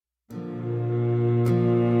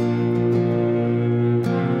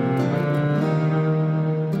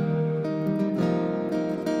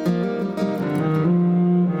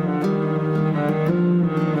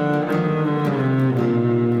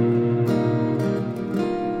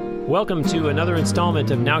Welcome to another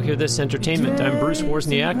installment of Now Hear This Entertainment. I'm Bruce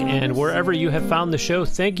Wozniak, and wherever you have found the show,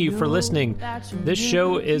 thank you for listening. This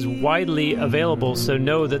show is widely available, so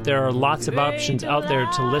know that there are lots of options out there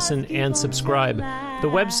to listen and subscribe. The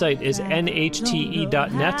website is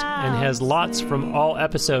NHTE.net and has lots from all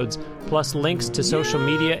episodes, plus links to social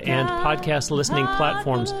media and podcast listening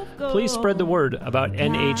platforms. Please spread the word about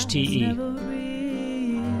NHTE.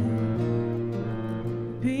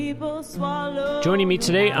 Joining me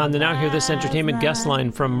today on the Now Hear This Entertainment guest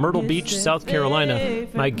line from Myrtle Beach, South Carolina,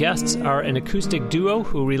 my guests are an acoustic duo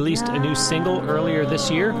who released a new single earlier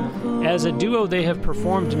this year. As a duo, they have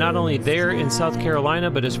performed not only there in South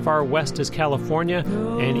Carolina, but as far west as California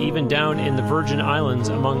and even down in the Virgin Islands,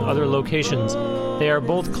 among other locations. They are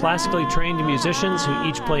both classically trained musicians who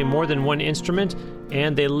each play more than one instrument,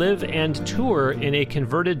 and they live and tour in a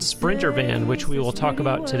converted Sprinter van, which we will talk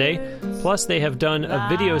about today. Plus, they have done a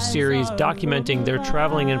video series documenting their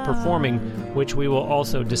traveling and performing, which we will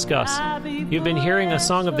also discuss. You've been hearing a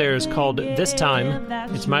song of theirs called This Time.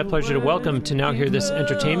 It's my pleasure to welcome to Now Hear This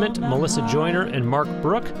Entertainment, Melissa Joyner and Mark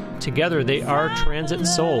Brook. Together, they are Transit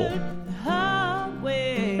Soul.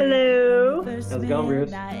 Hello. How's it going,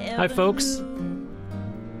 Bruce? Hi, folks.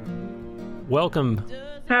 Welcome.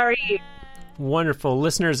 How are you? Wonderful.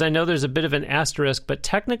 Listeners, I know there's a bit of an asterisk, but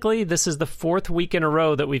technically this is the fourth week in a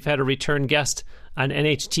row that we've had a return guest on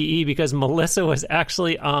NHTE because Melissa was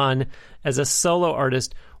actually on as a solo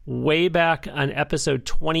artist way back on episode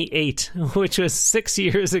 28, which was 6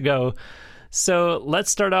 years ago. So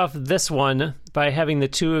let's start off this one by having the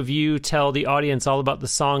two of you tell the audience all about the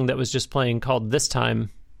song that was just playing called This Time.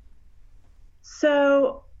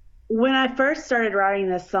 So when I first started writing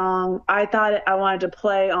this song, I thought I wanted to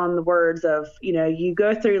play on the words of, you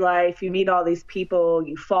go through life, you meet all these people,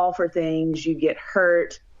 you fall for things, you get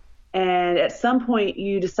hurt. And at some point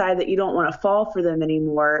you decide that you don't want to fall for them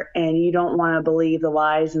anymore and you don't want to believe the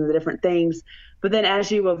lies and the different things. But then as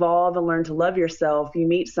you evolve and learn to love yourself, you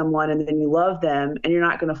meet someone and then you love them and you're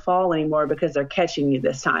not going to fall anymore because they're catching you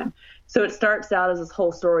this time. So it starts out as this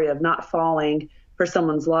whole story of not falling for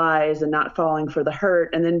someone's lies and not falling for the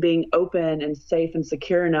hurt, and then being open and safe and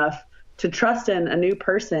secure enough to trust in a new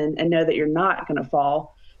person and know that you're not going to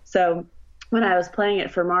fall. So when I was playing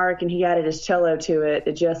it for Mark and he added his cello to it,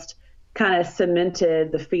 it just kind of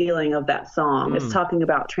cemented the feeling of that song. It's talking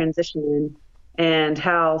about transition and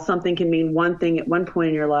how something can mean one thing at one point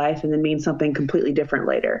in your life and then mean something completely different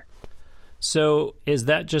later. So is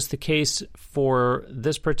that just the case for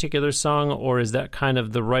this particular song, or is that kind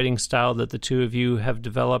of the writing style that the two of you have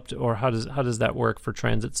developed, or how does that work for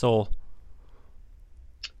Transit Soul?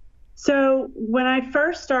 So when I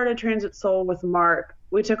first started Transit Soul with Mark,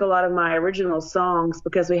 we took a lot of my original songs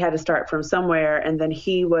because we had to start from somewhere, and then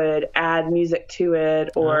he would add music to it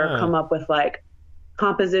or come up with like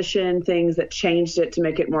composition things that changed it to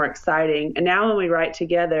make it more exciting. And now when we write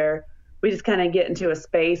together, we just kind of get into a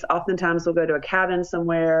space. Oftentimes we'll go to a cabin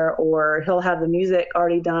somewhere, or he'll have the music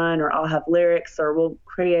already done, or I'll have lyrics, or we'll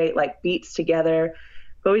create like beats together.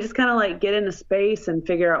 But we just kind of like get into space and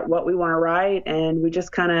figure out what we want to write. And we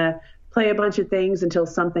just kind of play a bunch of things until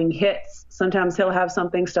something hits. Sometimes he'll have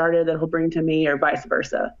something started that he'll bring to me, or vice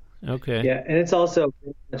versa. Okay. Yeah. And it's also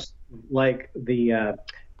like the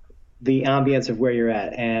ambience of where you're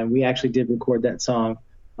at. And we actually did record that song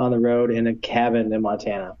on the road in a cabin in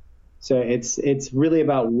Montana. So it's really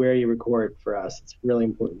about where you record for us. It's really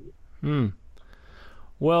important.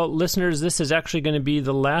 Well, listeners, this is actually going to be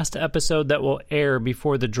the last episode that will air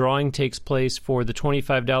before the drawing takes place for the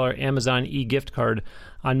 $25 Amazon e-gift card.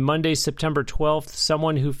 On Monday, September 12th,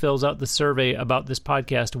 someone who fills out the survey about this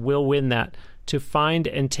podcast will win that. To find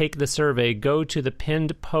and take the survey, go to the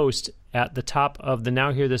pinned post at the top of the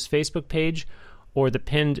Now Hear This Facebook page, or the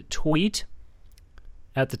pinned tweet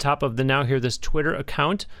at the top of the Now Hear This Twitter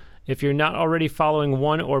account. If you're not already following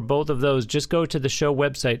one or both of those, just go to the show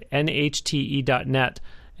website, nhte.net,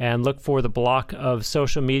 and look for the block of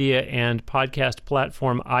social media and podcast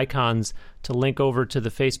platform icons to link over to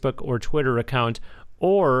the Facebook or Twitter account.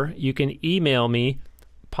 Or you can email me,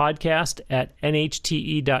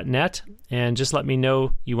 podcast@nhte.net, and just let me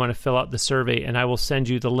know you want to fill out the survey, and I will send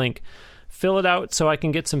you the link. Fill it out so I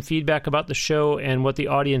can get some feedback about the show and what the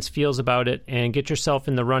audience feels about it, and get yourself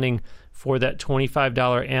in the running for that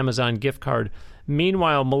 $25 Amazon gift card.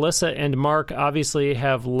 Meanwhile, Melissa and Mark obviously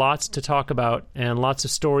have lots to talk about and lots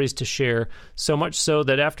of stories to share, so much so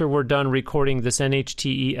that after we're done recording this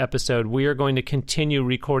NHTE episode, we are going to continue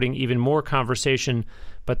recording even more conversation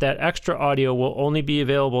but that extra audio will only be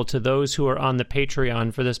available to those who are on the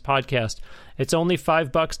Patreon for this podcast. It's only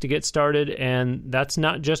 $5 to get started, and that's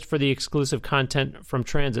not just for the exclusive content from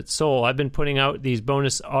Transit Soul. I've been putting out these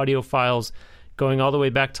bonus audio files going all the way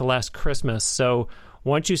back to last Christmas. So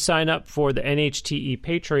once you sign up for the NHTE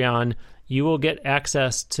Patreon, you will get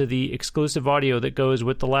access to the exclusive audio that goes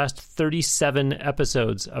with the last 37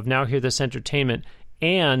 episodes of Now Hear This Entertainment,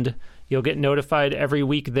 and you'll get notified every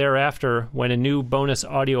week thereafter when a new bonus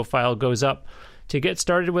audio file goes up. To get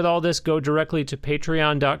started with all this, go directly to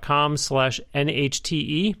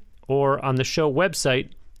patreon.com/NHTE or on the show website,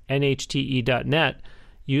 nhte.net.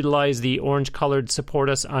 Utilize the orange-colored Support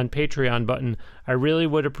Us on Patreon button. I really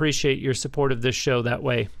would appreciate your support of this show that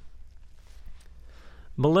way.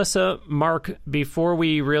 Melissa, Mark, before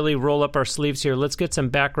we really roll up our sleeves here, let's get some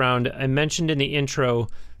background. I mentioned in the intro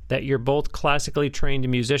that you're both classically trained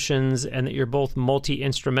musicians and that you're both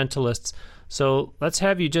multi-instrumentalists. So let's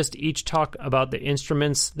have you just each talk about the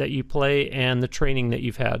instruments that you play and the training that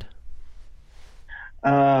you've had.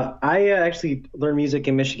 I actually learned music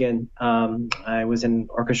in Michigan. I was in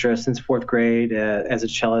orchestra since fourth grade as a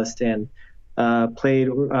cellist, and played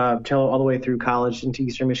cello all the way through college into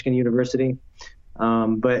Eastern Michigan University.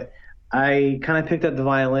 But I kind of picked up the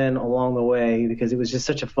violin along the way because it was just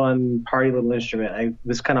such a fun party little instrument. It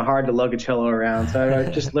was kind of hard to lug a cello around, so I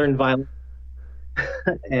just learned violin.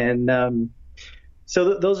 And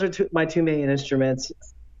so those are my two main instruments.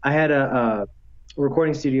 I had a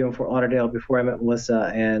recording studio in Fort Lauderdale before I met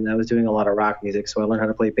Melissa, and I was doing a lot of rock music, so I learned how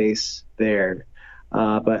to play bass there.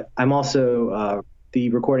 But I'm also the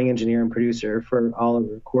recording engineer and producer for all of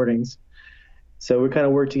the recordings. So we kind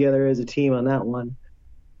of work together as a team on that one.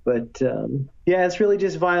 But yeah, it's really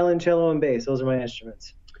just violin, cello, and bass. Those are my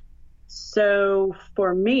instruments. So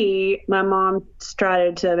for me, my mom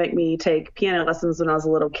started to make me take piano lessons when I was a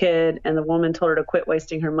little kid, and the woman told her to quit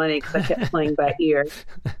wasting her money because I kept playing by ear.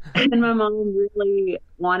 And my mom really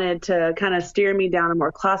wanted to kind of steer me down a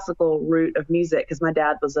more classical route of music because my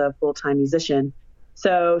dad was a full-time musician.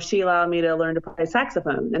 So she allowed me to learn to play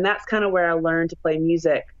saxophone, and that's kind of where I learned to play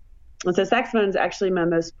music. And so saxophone is actually my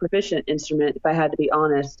most proficient instrument, if I had to be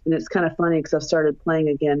honest. And it's kind of funny because I've started playing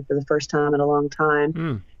again for the first time in a long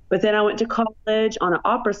time. But then I went to college on an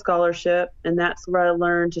opera scholarship, and that's where I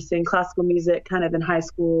learned to sing classical music kind of in high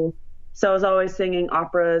school. So I was always singing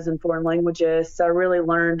operas in foreign languages. So I really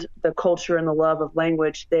learned the culture and the love of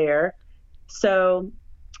language there. So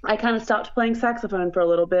I kind of stopped playing saxophone for a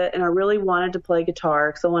little bit, and I really wanted to play guitar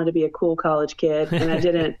because I wanted to be a cool college kid, and I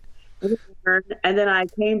didn't. And then I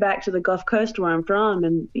came back to the Gulf Coast where I'm from,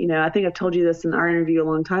 and, you know, I think I've told you this in our interview a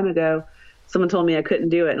long time ago. Someone told me I couldn't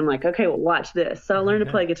do it, and I'm like, okay, well, watch this. So I learned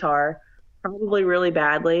to play guitar, probably really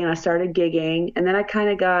badly, and I started gigging, and then I kind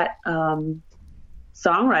of got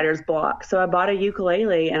songwriter's block. So I bought a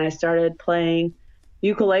ukulele, and I started playing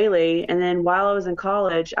ukulele, and then while I was in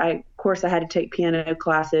college, of course, I had to take piano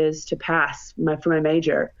classes to pass for my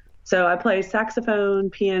major. So I played saxophone,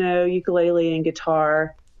 piano, ukulele, and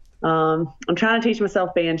guitar. I'm trying to teach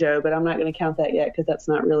myself banjo, but I'm not going to count that yet because that's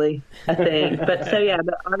not really a thing. But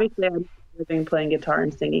obviously I'm playing guitar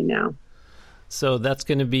and singing now. So that's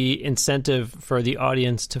going to be incentive for the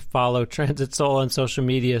audience to follow Transit Soul on social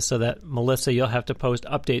media so that, Melissa, you'll have to post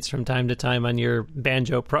updates from time to time on your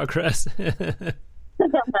banjo progress.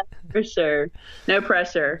 For sure. No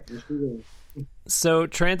pressure. So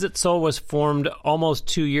Transit Soul was formed almost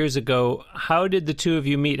 2 years ago. How did the two of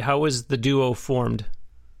you meet? How was the duo formed?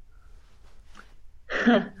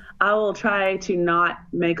 I will try to not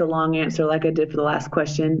make a long answer like I did for the last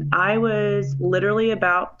question. I was literally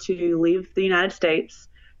about to leave the United States,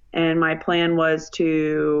 and my plan was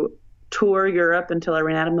to tour Europe until I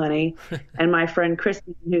ran out of money. And my friend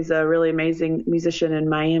Kristen, who's a really amazing musician in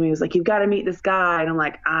Miami, was like, you've got to meet this guy. And I'm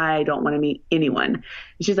like, I don't want to meet anyone. And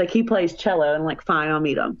she's like, he plays cello. And I'm like, fine, I'll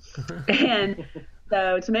meet him. And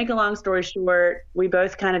so to make a long story short, we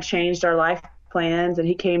both kind of changed our life plans, and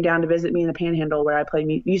he came down to visit me in the Panhandle where I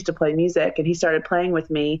used to play music, and he started playing with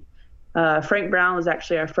me. Frank Brown was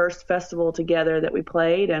actually our first festival together that we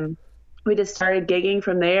played, and we just started gigging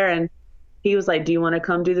from there. And he was like, do you want to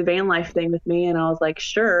come do the van life thing with me? And I was like,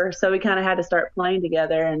 sure. So we kind of had to start playing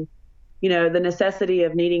together, and, you know, the necessity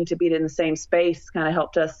of needing to be in the same space kind of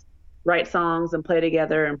helped us write songs and play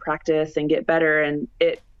together and practice and get better. And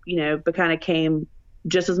it, you know, kind of came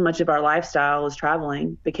just as much of our lifestyle as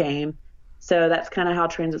traveling became. So that's kind of how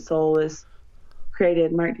Transit Soul was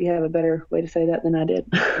created. Mark, do you have a better way to say that than I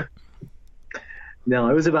did? No,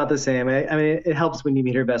 it was about the same. I mean, it helps when you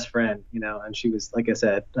meet her best friend, you know, and she was, like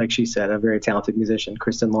she said, a very talented musician,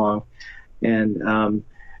 Kristen Long. And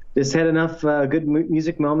just had enough good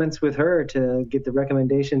music moments with her to get the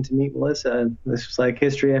recommendation to meet Melissa. And this was like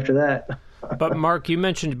history after that. But Mark, you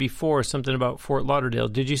mentioned before something about Fort Lauderdale.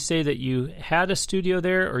 Did you say that you had a studio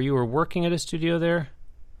there, or you were working at a studio there?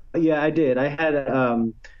 Yeah, I did. I had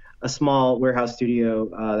a small warehouse studio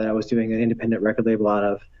that I was doing an independent record label out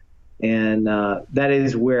of. And that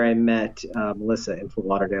is where I met Melissa in Fort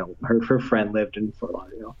Lauderdale. Her friend lived in Fort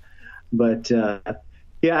Lauderdale. But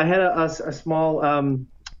yeah, I had a small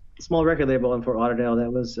record label in Fort Lauderdale I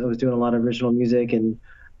was doing a lot of original music and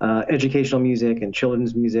educational music and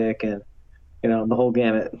children's music and the whole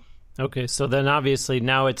gamut. Okay, so then obviously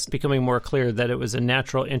now it's becoming more clear that it was a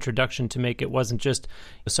natural introduction to make. It wasn't just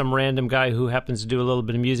some random guy who happens to do a little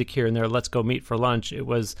bit of music here and there, let's go meet for lunch. It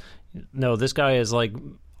was, no, this guy is like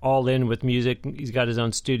all in with music. He's got his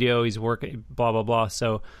own studio. He's working, blah, blah, blah.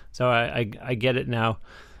 So I get it now.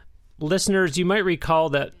 Listeners, you might recall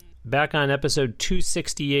that back on episode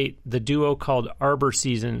 268, the duo called Arbor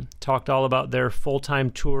Season talked all about their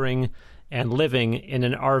full-time touring and living in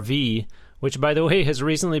an RV, which, by the way, has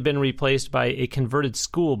recently been replaced by a converted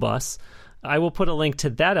school bus. I will put a link to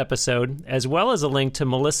that episode, as well as a link to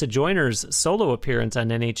Melissa Joyner's solo appearance on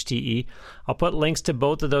NHTE. I'll put links to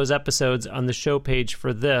both of those episodes on the show page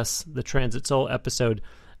for this, the Transit Soul episode,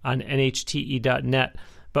 on nhte.net.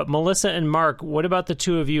 But Melissa and Mark, what about the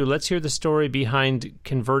two of you? Let's hear the story behind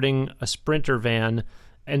converting a Sprinter van.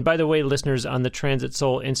 And by the way, listeners, on the Transit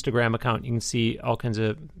Soul Instagram account, you can see all kinds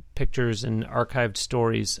of pictures and archived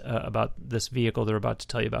stories about this vehicle they're about to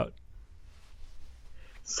tell you about.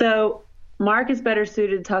 So Mark is better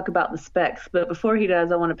suited to talk about the specs, but before he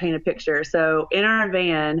does, I want to paint a picture. So in our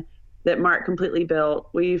van that Mark completely built,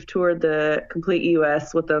 we've toured the complete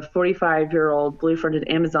U.S. with a 45-year-old blue-fronted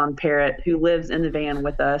Amazon parrot who lives in the van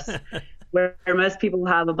with us, where most people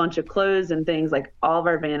have a bunch of clothes and things. Like, all of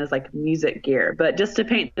our van is like music gear. But just to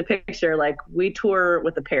paint the picture, like, we tour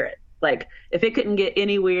with a parrot. Like, if it couldn't get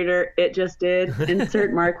any weirder, it just did.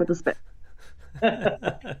 Insert Mark with the specs.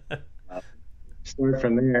 Start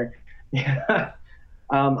from there. Yeah.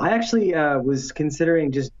 I actually was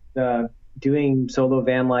considering just doing solo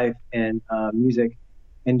van life and music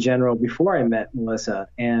in general before I met Melissa.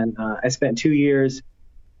 And I spent 2 years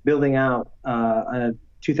building out a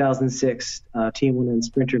 2006 T1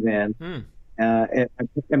 Sprinter van at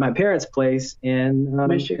my parents' place in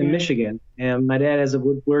Michigan. And my dad has a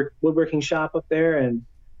woodworking shop up there, and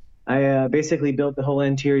I basically built the whole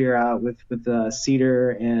interior out with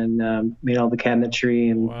cedar and made all the cabinetry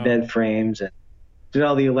and bed frames and did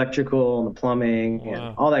all the electrical and the plumbing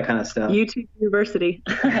and all that kind of stuff. YouTube University.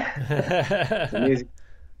 Amazing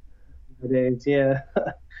days, yeah.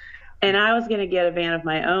 And I was going to get a van of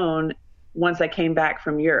my own once I came back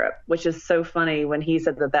from Europe, which is so funny when he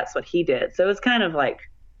said that that's what he did. So it was kind of like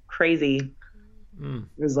crazy. It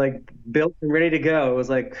was like built and ready to go. It was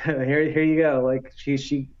like, here you go. Like she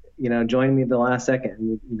joined me at the last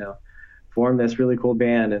second and, formed this really cool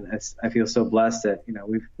band. And I feel so blessed that,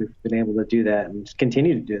 we've been able to do that and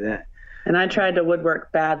continue to do that. And I tried to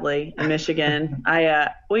woodwork badly in Michigan.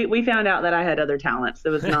 We found out that I had other talents. It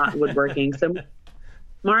was not woodworking. So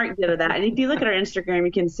Mark did that. And if you look at our Instagram,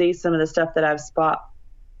 you can see some of the stuff that I've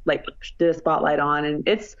did a spotlight on.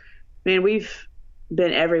 And we've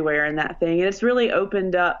been everywhere in that thing. And it's really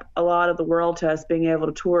opened up a lot of the world to us being able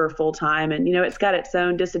to tour full time. And, it's got its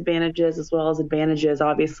own disadvantages as well as advantages,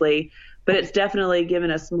 obviously, but it's definitely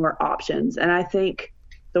given us more options. And I think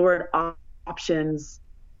the word options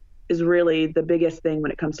is really the biggest thing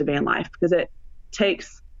when it comes to van life, because it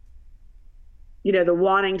takes, the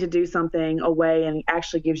wanting to do something away and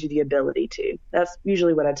actually gives you the ability to. That's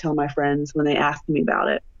usually what I tell my friends when they ask me about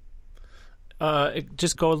it.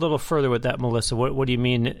 Just go a little further with that, Melissa. What do you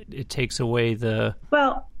mean it takes away the...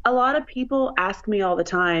 Well, a lot of people ask me all the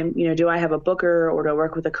time, do I have a booker or do I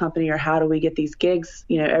work with a company, or how do we get these gigs,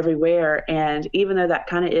 everywhere? And even though that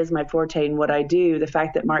kind of is my forte and what I do, the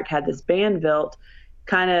fact that Mark had this band built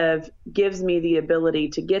kind of gives me the ability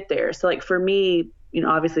to get there. So like for me,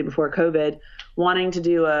 obviously before COVID, wanting to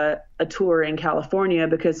do a tour in California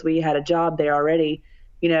because we had a job there already,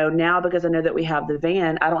 now because I know that we have the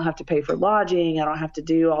van, I don't have to pay for lodging. I don't have to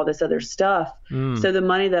do all this other stuff. So the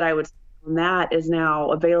money that I would spend on that is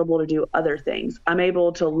now available to do other things. I'm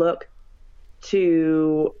able to look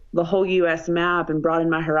to the whole U.S. map and broaden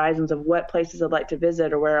my horizons of what places I'd like to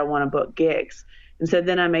visit or where I want to book gigs. And so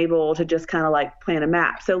then I'm able to just kind of like plan a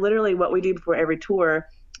map. So literally what we do before every tour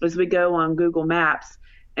is we go on Google Maps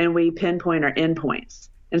and we pinpoint our endpoints.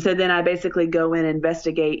 And so then I basically go in and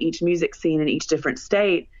investigate each music scene in each different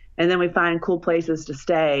state And then we find cool places to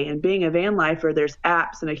stay. And being a van lifer, there's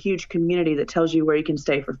apps and a huge community that tells you where you can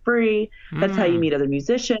stay for free. That's how you meet other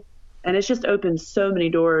musicians. And it's just opened so many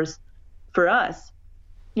doors for us.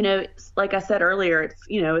 Like I said earlier,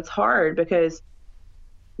 it's hard because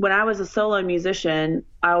when I was a solo musician,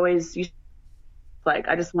 I always used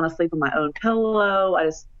I just want to sleep on my own pillow. I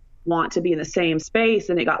just want to be in the same space,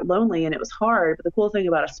 and it got lonely and it was hard. But the cool thing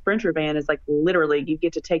about a Sprinter van is literally you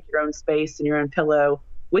get to take your own space and your own pillow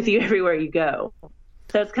with you everywhere you go.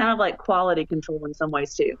 So it's kind of like quality control in some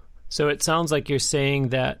ways too. So it sounds like you're saying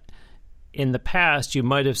that in the past you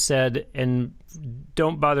might have said, and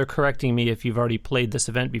don't bother correcting me if you've already played this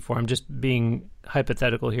event before, I'm just being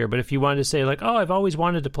hypothetical here, but if you wanted to say I've always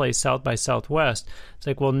wanted to play South by Southwest,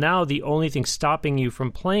 it's well, now the only thing stopping you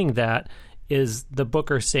from playing that is the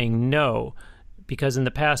booker saying no. Because in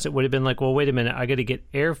the past it would have been well, wait a minute, I got to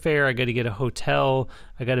get airfare, I got to get a hotel,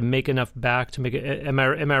 I got to make enough back to make it. Am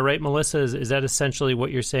I right, Melissa? Is that essentially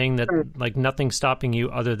what you're saying, that nothing's stopping you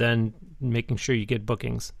other than making sure you get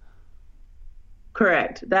bookings?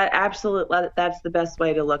 Correct. That's the best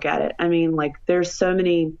way to look at it. I mean, there's so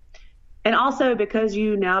many, and also because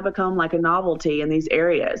you now become a novelty in these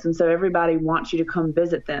areas. And so everybody wants you to come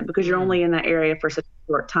visit them because you're only in that area for such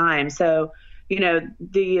a short time. So,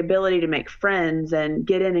 the ability to make friends and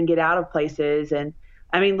get in and get out of places. And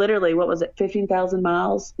I mean, literally, what was it? 15,000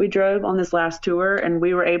 miles we drove on this last tour, and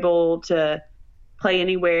we were able to play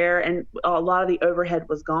anywhere, and a lot of the overhead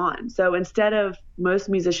was gone. So instead of most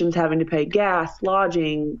musicians having to pay gas,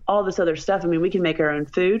 lodging, all this other stuff, I mean, we can make our own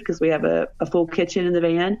food because we have a full kitchen in the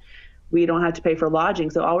van. We don't have to pay for lodging.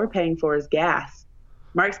 So all we're paying for is gas.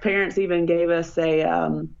 Mark's parents even gave us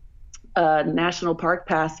a national park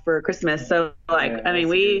pass for Christmas. So I mean,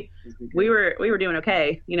 we were doing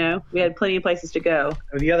okay. We had plenty of places to go.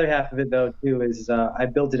 The other half of it though too is I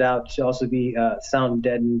built it out to also be sound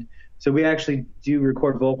deadened. So we actually do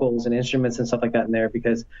record vocals and instruments and stuff like that in there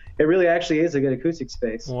because it really actually is a good acoustic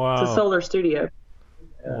space. Wow. It's a solar studio.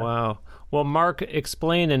 Wow. Well, Mark,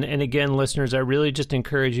 explain, and again, listeners, I really just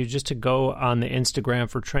encourage you just to go on the Instagram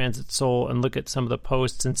for Transit Soul and look at some of the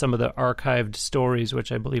posts and some of the archived stories,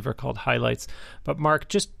 which I believe are called highlights. But Mark,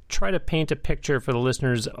 just try to paint a picture for the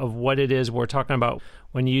listeners of what it is we're talking about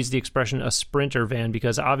when you use the expression a Sprinter van,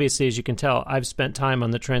 because obviously, as you can tell, I've spent time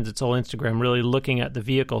on the Transit Soul Instagram really looking at the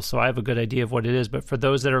vehicle, so I have a good idea of what it is. But for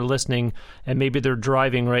those that are listening, and maybe they're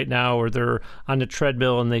driving right now or they're on a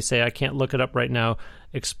treadmill and they say, I can't look it up right now,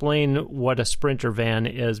 explain what a Sprinter van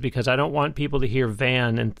is, because I don't want people to hear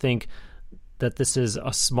van and think that this is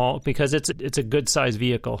a small, because it's a good size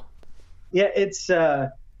vehicle. Yeah, it's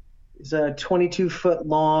a 22-foot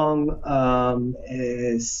long,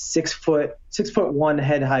 6 foot 1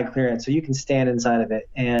 head high clearance, so you can stand inside of it,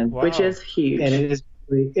 and wow. Which is huge. And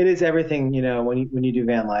it is everything, when you do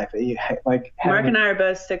van life. Mark and I are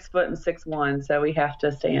both 6 foot and 6'1", so we have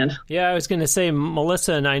to stand. Yeah, I was going to say,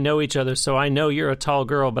 Melissa and I know each other, so I know you're a tall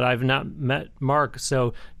girl, but I've not met Mark.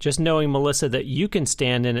 So just knowing, Melissa, that you can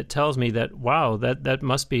stand in it tells me that, wow, that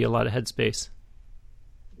must be a lot of headspace.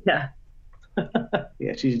 Yeah.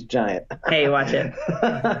 Yeah, she's giant. Hey, watch it.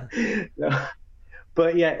 No.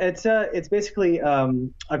 But yeah, it's basically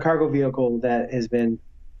a cargo vehicle that has been,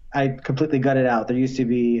 I completely gutted out. There used to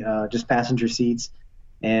be just passenger seats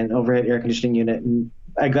and overhead air conditioning unit, and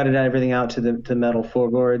I gutted everything out to the metal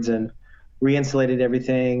floorboards and re-insulated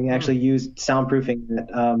everything. Actually used soundproofing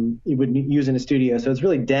that you would use in a studio, so it's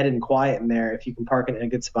really dead and quiet in there if you can park it in a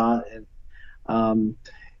good spot. And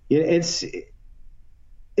it's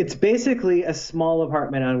basically a small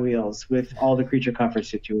apartment on wheels with all the creature comforts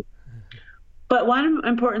situated. But one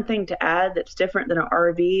important thing to add that's different than an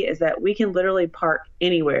RV is that we can literally park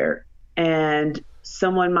anywhere, and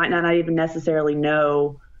someone might not even necessarily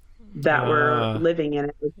know that we're living in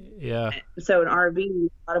it. Yeah. So an RV,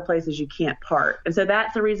 a lot of places you can't park. And so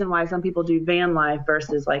that's the reason why some people do van life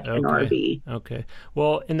versus an RV. Okay.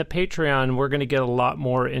 Well, in the Patreon, we're going to get a lot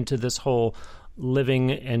more into this whole living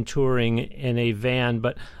and touring in a van.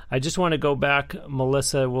 But I just want to go back,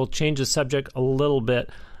 Melissa, we'll change the subject a little bit.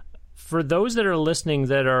 For those that are listening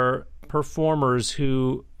that are performers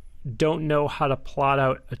who don't know how to plot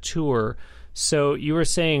out a tour, so you were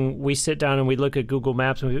saying we sit down and we look at Google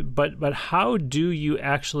Maps, but how do you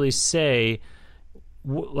actually say,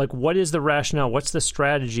 what is the rationale? What's the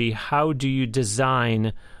strategy? How do you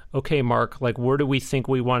design, okay, Mark, where do we think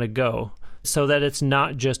we want to go? So that it's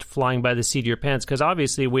not just flying by the seat of your pants, because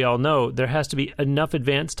obviously we all know there has to be enough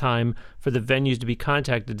advance time for the venues to be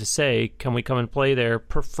contacted to say, can we come and play there,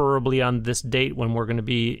 preferably on this date when we're going to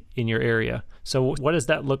be in your area. So what does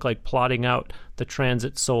that look like, plotting out the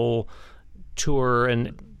Transit Soul tour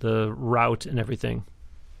and the route and everything?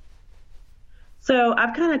 So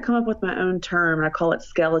I've kind of come up with my own term, and I call it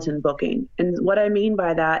skeleton booking. And what I mean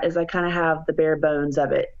by that is I kind of have the bare bones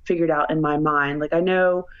of it figured out in my mind. Like I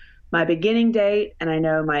know my beginning date and I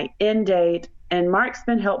know my end date. And Mark's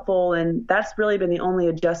been helpful, and that's really been the only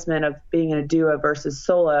adjustment of being in a duo versus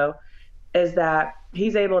solo, is that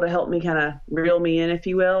he's able to help me kind of reel me in, if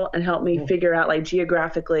you will, and help me figure out like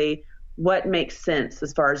geographically what makes sense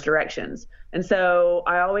as far as directions. And so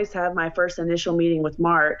I always have my first initial meeting with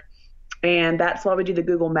Mark. And that's why we do the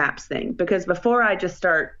Google Maps thing, because before I just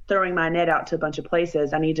start throwing my net out to a bunch of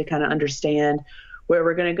places, I need to kind of understand where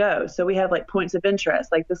we're going to go. So we have like points of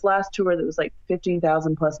interest. Like this last tour that was like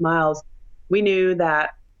 15,000 plus miles, we knew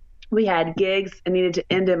that we had gigs and needed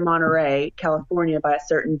to end in Monterey, California by a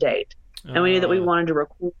certain date. And we knew that we wanted to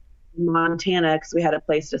record in Montana because we had a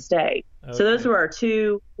place to stay. Okay. So those were our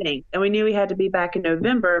two things. And we knew we had to be back in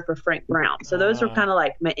November for Frank Brown. So those were kind of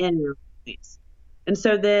like my end points. And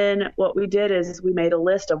so then what we did is we made a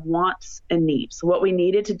list of wants and needs, what we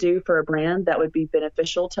needed to do for a brand that would be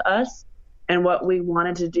beneficial to us, and what we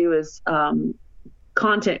wanted to do as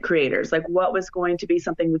content creators, like what was going to be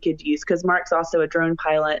something we could use. Because Mark's also a drone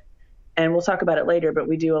pilot, and we'll talk about it later, but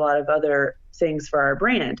we do a lot of other things for our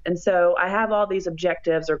brand. And so I have all these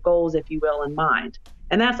objectives or goals, if you will, in mind.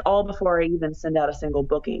 And that's all before I even send out a single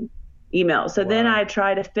booking email. So then I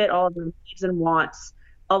try to fit all of the needs and wants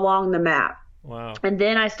along the map. Wow. And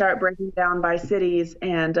then I start breaking down by cities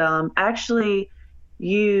and actually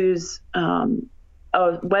use a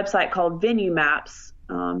website called Venue Maps.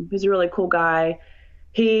 He's a really cool guy.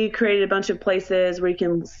 He created a bunch of places where you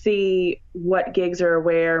can see what gigs are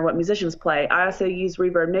where and what musicians play. I also use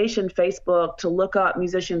Reverb Nation Facebook to look up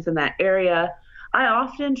musicians in that area. I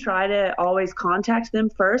often try to always contact them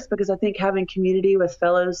first because I think having community with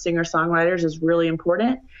fellow singer-songwriters is really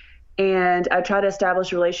important. And I try to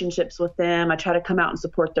establish relationships with them. I try to come out and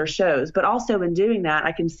support their shows. But also in doing that,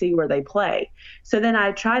 I can see where they play. So then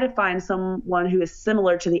I try to find someone who is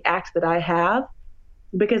similar to the act that I have,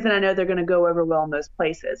 because then I know they're going to go over well in those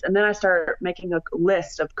places. And then I start making a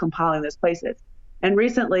list of compiling those places. And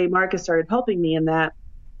recently, Mark has started helping me in that.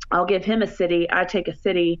 I'll give him a city, I take a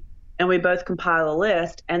city, and we both compile a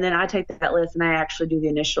list. And then I take that list and I actually do the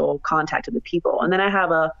initial contact of the people. And then I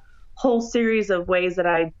have a whole series of ways that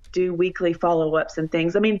I do weekly follow-ups and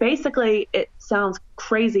things. I mean, basically it sounds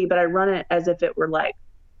crazy, but I run it as if it were like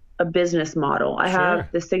a business model. I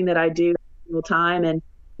have this thing that I do all the time. And,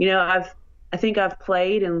 you know, I think I've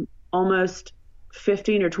played in almost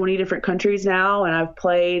 15 or 20 different countries now. And I've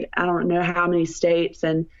played, I don't know how many states.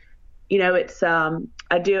 And, you know, it's,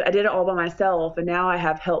 I did it all by myself, and now I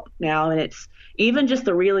have help now. And it's even just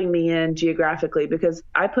the reeling me in geographically, because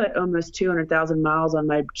I put almost 200,000 miles on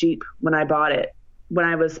my Jeep when I bought it, when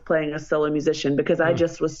I was playing a solo musician, because I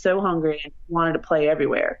just was so hungry and wanted to play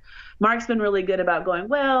everywhere. Mark's been really good about going,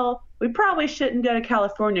 well, we probably shouldn't go to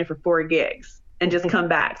California for 4 gigs and just come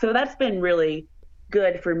back. So that's been really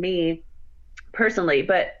good for me personally.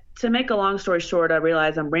 But to make a long story short, I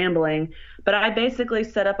realize I'm rambling, but I basically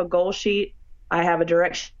set up a goal sheet. I have a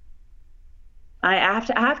direction. I have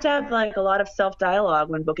to have like a lot of self-dialogue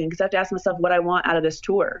when booking, because I have to ask myself what I want out of this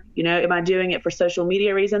tour. You know, am I doing it for social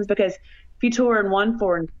media reasons? Because if you tour in one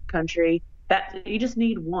foreign country, that you just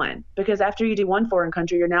need one, because after you do one foreign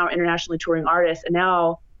country, you're now internationally touring artists, and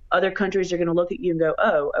now other countries are going to look at you and go,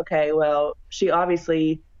 oh, okay, well, she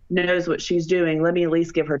obviously knows what she's doing. Let me at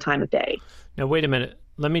least give her time of day. Now, wait a minute.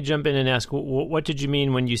 Let me jump in and ask, what did you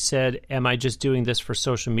mean when you said, am I just doing this for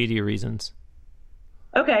social media reasons?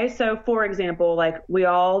 Okay, so for example, like we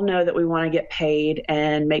all know that we want to get paid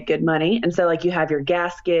and make good money. And so like you have your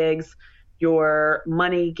gas gigs, your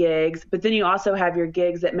money gigs, but then you also have your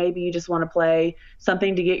gigs that maybe you just want to play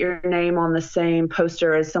something to get your name on the same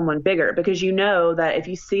poster as someone bigger, because you know that if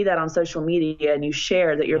you see that on social media and you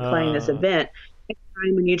share that you're playing this event, next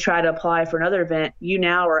time when you try to apply for another event, you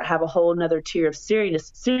now have a whole another tier of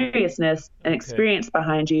seriousness and experience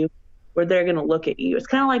behind you where they're going to look at you. It's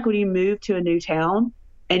kind of like when you move to a new town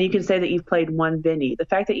and you can say that you've played one venue. The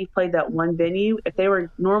fact that you've played that one venue, if they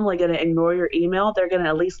were normally going to ignore your email, they're going to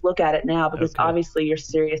at least look at it now, because obviously you're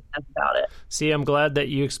serious about it. See, I'm glad that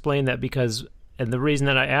you explained that, because, and the reason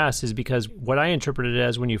that I asked is because what I interpreted it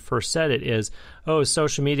as when you first said it is, oh,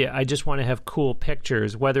 social media, I just want to have cool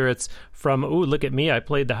pictures, whether it's from, ooh, look at me, I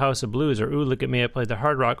played the House of Blues, or ooh, look at me, I played the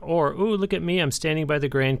Hard Rock, or ooh, look at me, I'm standing by the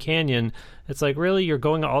Grand Canyon. It's like, really, you're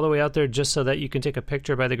going all the way out there just so that you can take a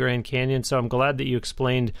picture by the Grand Canyon? So I'm glad that you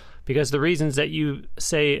explained, because the reasons that you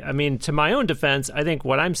say, I mean, to my own defense, I think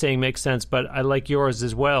what I'm saying makes sense, but I like yours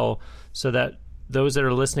as well, so that those that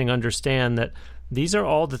are listening understand that these are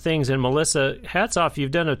all the things. And Melissa, hats off.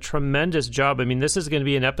 You've done a tremendous job. I mean, this is going to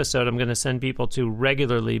be an episode I'm going to send people to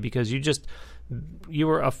regularly because you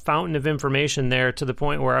were a fountain of information there to the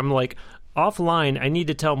point where I'm like, offline, I need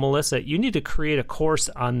to tell Melissa, you need to create a course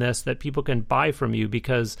on this that people can buy from you,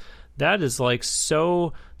 because that is like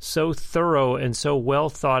so thorough and so well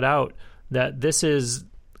thought out that this is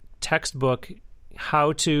textbook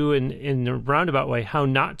how to, in a roundabout way, how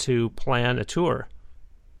not to plan a tour.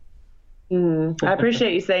 I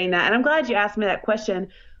appreciate you saying that. And I'm glad you asked me that question.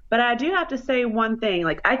 But I do have to say one thing.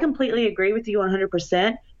 Like, I completely agree with you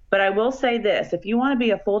 100%. But I will say this. If you want to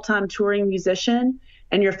be a full-time touring musician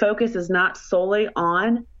and your focus is not solely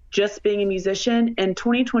on just being a musician, in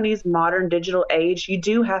 2020's modern digital age, you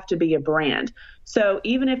do have to be a brand. So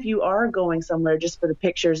even if you are going somewhere just for the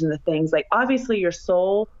pictures and the things, like, obviously your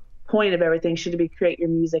sole point of everything should be create your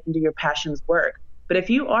music and do your passion's work. But if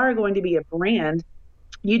you are going to be a brand,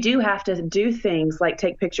 you do have to do things like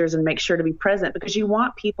take pictures and make sure to be present, because you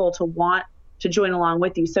want people to want to join along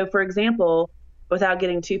with you. So, for example, without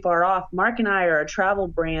getting too far off, Mark and I are a travel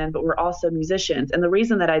brand, but we're also musicians. And the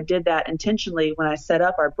reason that I did that intentionally when I set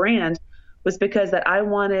up our brand was because that I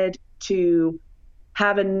wanted to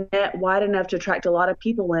have a net wide enough to attract a lot of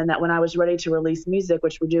people in, that when I was ready to release music,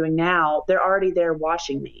 which we're doing now, they're already there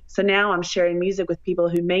watching me. So now I'm sharing music with people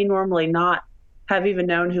who may normally not have even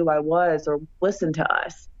known who I was or listened to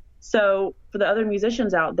us. So for the other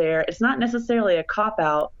musicians out there, it's not necessarily a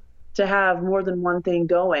cop-out to have more than one thing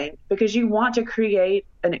going, because you want to create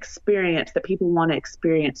an experience that people want to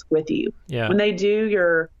experience with you. Yeah. When they do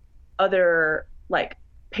your other like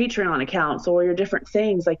Patreon accounts or your different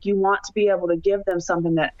things, like, you want to be able to give them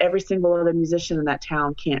something that every single other musician in that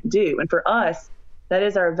town can't do. And for us, that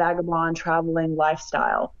is our vagabond traveling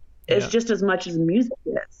lifestyle. It's just as much as music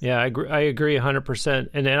is. Yeah, I agree 100%.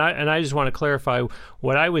 And I just want to clarify,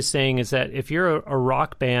 what I was saying is that if you're a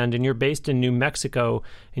rock band and you're based in New Mexico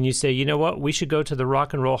and you say, you know what, we should go to the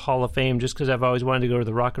Rock and Roll Hall of Fame just because I've always wanted to go to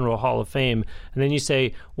the Rock and Roll Hall of Fame, and then you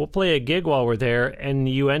say, we'll play a gig while we're there, and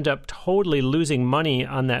you end up totally losing money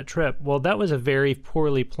on that trip. Well, that was a very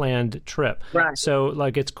poorly planned trip. Right. So,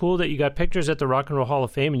 like, it's cool that you got pictures at the Rock and Roll Hall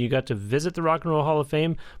of Fame and you got to visit the Rock and Roll Hall of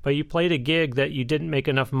Fame, but you played a gig that you didn't make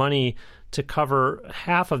enough money to cover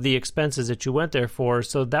half of the expenses that you went there for.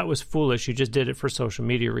 So that was foolish. You just did it for social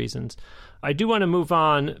media reasons. I do want to move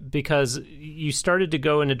on because you started to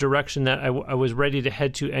go in a direction that I was ready to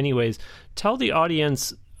head to anyways. Tell the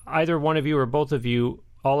audience, either one of you or both of you,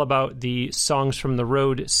 all about the Songs from the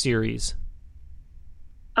Road series.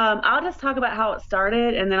 I'll just talk about how it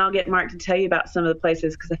started, and then I'll get Mark to tell you about some of the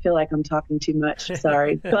places, because I feel like I'm talking too much.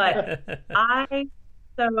 Sorry. But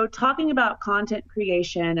So talking about content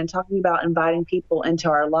creation and talking about inviting people into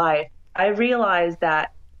our life, I realized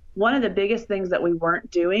that one of the biggest things that we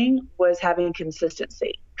weren't doing was having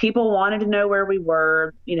consistency. People wanted to know where we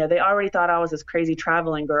were. You know, they already thought I was this crazy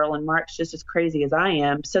traveling girl and Mark's just as crazy as I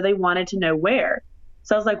am. So they wanted to know where.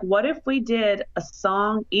 So I was like, what if we did a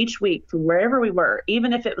song each week from wherever we were,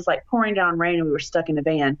 even if it was like pouring down rain and we were stuck in a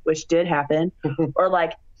van, which did happen, or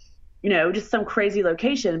like, you know, just some crazy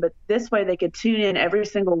location. But this way they could tune in every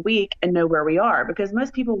single week and know where we are, because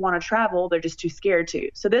most people want to travel. They're just too scared to.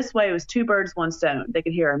 So this way it was two birds, one stone. They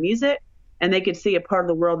could hear our music and they could see a part of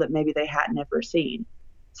the world that maybe they hadn't ever seen.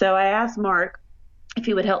 So I asked Mark if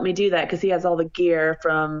he would help me do that, because he has all the gear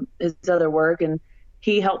from his other work, and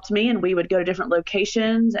he helped me, and we would go to different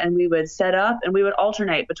locations and we would set up and we would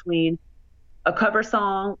alternate between a cover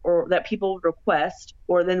song or that people would request,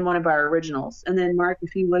 or then one of our originals. And then Mark,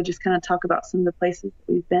 if you would just kind of talk about some of the places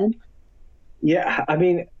that we've been. Yeah, I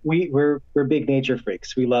mean, we're big nature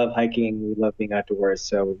freaks. We love hiking. We love being outdoors.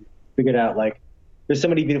 So we figured out, like, there's so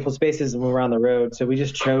many beautiful spaces when we're on the road. So we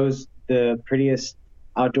just chose the prettiest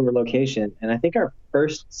outdoor location. And I think our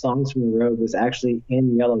first Songs from the Road was actually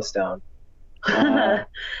in Yellowstone.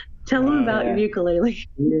 Tell them about your ukulele.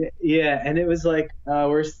 Yeah, and it was like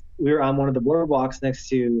we were on one of the boardwalks next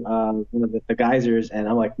to one of the geysers, and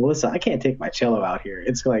I'm like, Melissa, I can't take my cello out here.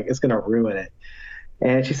 It's gonna ruin it.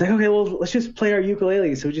 And she's like, okay, well, let's just play our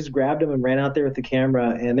ukulele. So we just grabbed them and ran out there with the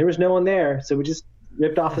camera, and there was no one there. So we just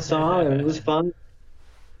ripped off a song, and it was fun. It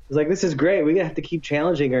was like, this is great. We have to keep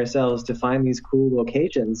challenging ourselves to find these cool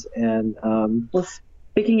locations. And well,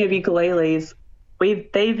 speaking of ukuleles,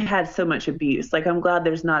 they've had so much abuse. Like, I'm glad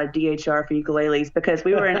there's not a DHR for ukuleles, because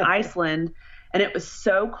we were in Iceland and it was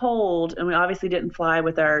so cold, and we obviously didn't fly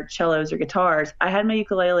with our cellos or guitars. I had my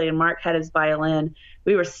ukulele and Mark had his violin.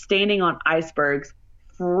 We were standing on icebergs,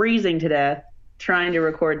 freezing to death, trying to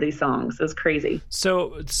record these songs. It was crazy.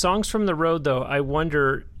 So Songs from the Road, though, I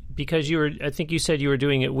wonder, because I think you said you were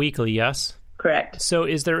doing it weekly, yes? Correct. So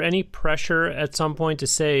is there any pressure at some point to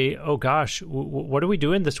say, oh gosh, what are we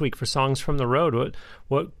doing this week for Songs from the Road?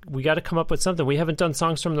 What we got to come up with something. We haven't done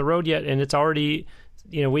Songs from the Road yet, and it's already,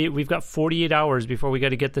 we've got 48 hours before we got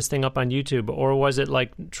to get this thing up on YouTube. Or was it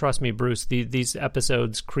like, trust me, Bruce, these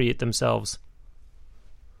episodes create themselves?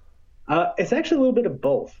 It's actually a little bit of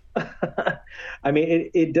both. I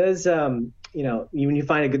mean, it does, when you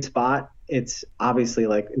find a good spot, it's obviously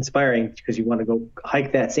like inspiring because you want to go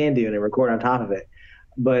hike that sand dune and record on top of it.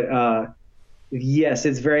 But yes,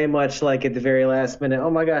 it's very much like at the very last minute, oh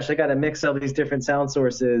my gosh, I got to mix all these different sound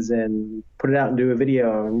sources and put it out and do a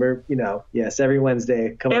video. And we're, yes, every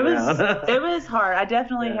Wednesday coming around. It was hard. I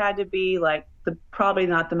definitely had to be like probably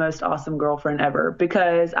not the most awesome girlfriend ever,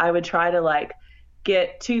 because I would try to like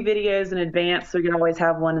get 2 videos in advance so you can always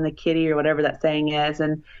have one in the kitty or whatever that saying is.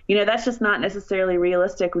 And, that's just not necessarily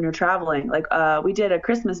realistic when you're traveling. Like we did a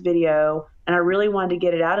Christmas video and I really wanted to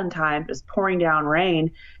get it out in time. It was pouring down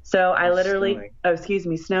rain. So I literally,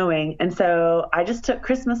 snowing. And so I just took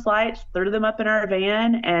Christmas lights, threw them up in our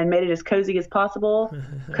van and made it as cozy as possible.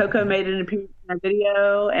 Coco made an appearance in our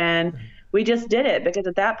video and we just did it because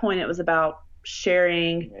at that point it was about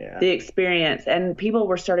sharing the experience, and people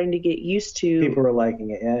were starting to get used to. People were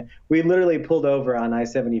liking it. Yeah, we literally pulled over on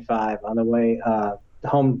I-75 on the way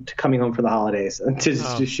coming home for the holidays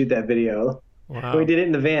to shoot that video. Wow. We did it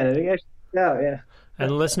in the van, and it actually, yeah.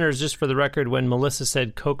 And listeners, just for the record, when Melissa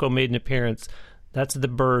said Coco made an appearance, that's the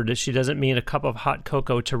bird. She doesn't mean a cup of hot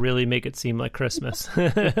cocoa to really make it seem like Christmas.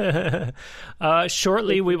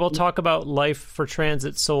 Shortly, we will talk about life for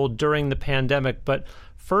Transit Soul during the pandemic, but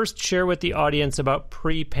first, share with the audience about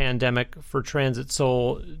pre-pandemic for Transit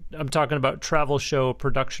Soul. I'm talking about travel show,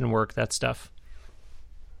 production work, that stuff.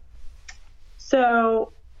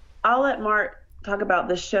 So I'll let Mark talk about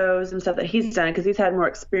the shows and stuff that he's done because he's had more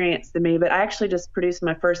experience than me. But I actually just produced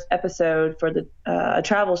my first episode for a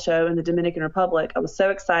travel show in the Dominican Republic. I was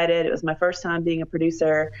so excited. It was my first time being a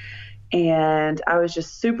producer. And I was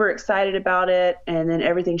just super excited about it. And then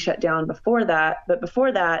everything shut down before that. But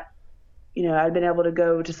before that, I'd been able to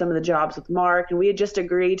go to some of the jobs with Mark, and we had just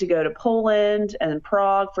agreed to go to Poland and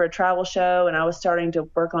Prague for a travel show, and I was starting to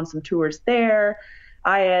work on some tours there.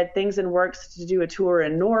 I had things in works to do a tour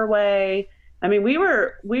in Norway. I mean, we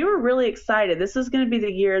were really excited. This was going to be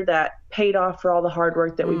the year that paid off for all the hard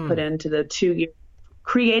work that we put into the 2 years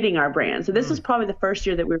creating our brand. So this was probably the first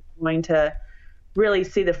year that we were going to really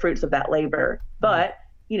see the fruits of that labor. But,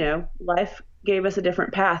 life gave us a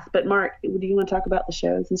different path. But Mark, do you want to talk about the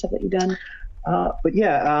shows and stuff that you've done?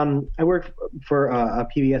 I work for a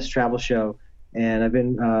PBS travel show, and I've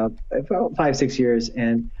been about 5-6 years,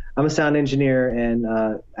 and I'm a sound engineer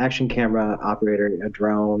and action camera operator, a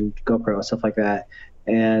drone, GoPro, stuff like that.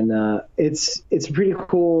 And it's a pretty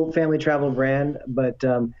cool family travel brand, but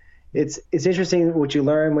it's interesting what you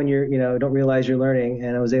learn when you're don't realize you're learning.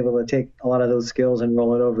 And I was able to take a lot of those skills and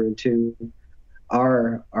roll it over into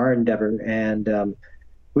our endeavor, and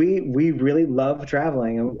we really love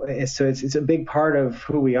traveling, and so it's a big part of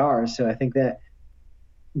who we are. So I think that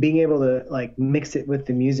being able to like mix it with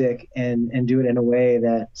the music and do it in a way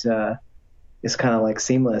that is kind of like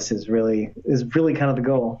seamless is really kind of the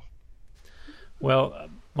goal. Well,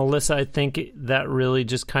 Melissa, I think that really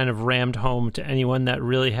just kind of rammed home to anyone that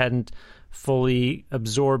really hadn't fully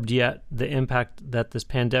absorbed yet the impact that this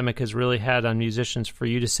pandemic has really had on musicians. For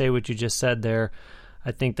you to say what you just said there,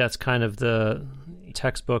 I think that's kind of the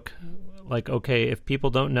textbook. Like, okay, if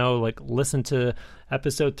people don't know, like, listen to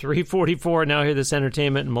episode 344, Now Hear This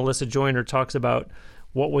Entertainment, and Melissa Joyner talks about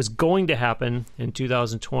what was going to happen in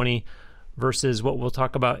 2020 versus what we'll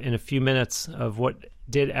talk about in a few minutes of what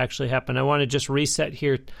did actually happen. I want to just reset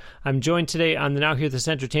here. I'm joined today on the Now Hear This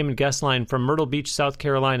Entertainment guest line from Myrtle Beach, South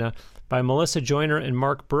Carolina, by Melissa Joyner and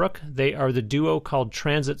Mark Brook. They are the duo called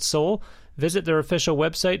Transit Soul. Visit their official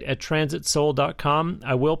website at transitsoul.com.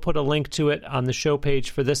 I will put a link to it on the show page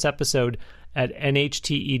for this episode at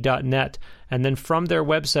nhte.net. And then from their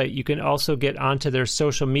website, you can also get onto their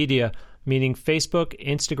social media, meaning Facebook,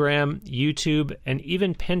 Instagram, YouTube, and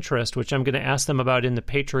even Pinterest, which I'm going to ask them about in the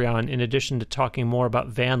Patreon, in addition to talking more about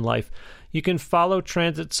van life. You can follow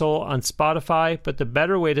Transit Soul on Spotify, but the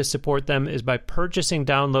better way to support them is by purchasing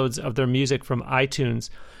downloads of their music from iTunes.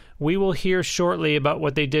 We will hear shortly about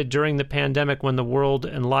what they did during the pandemic when the world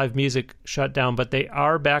and live music shut down, but they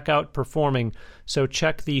are back out performing. So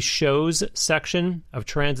check the shows section of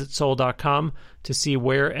transitsoul.com to see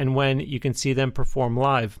where and when you can see them perform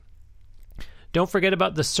live. Don't forget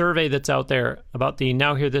about the survey that's out there about the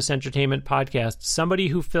Now Hear This Entertainment podcast. Somebody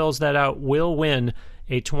who fills that out will win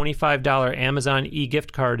a $25 Amazon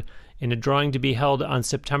e-gift card in a drawing to be held on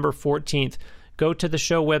September 14th. go to the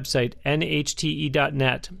show website,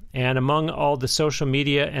 nhte.net, and among all the social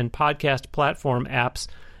media and podcast platform apps,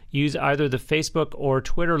 use either the Facebook or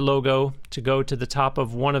Twitter logo to go to the top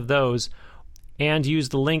of one of those, and use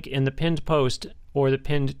the link in the pinned post or the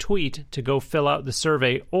pinned tweet to go fill out the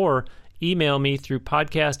survey, or email me through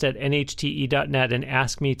podcast@nhte.net and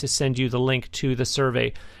ask me to send you the link to the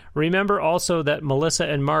survey. Remember also that Melissa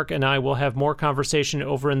and Mark and I will have more conversation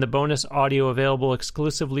over in the bonus audio available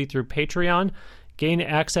exclusively through Patreon. Gain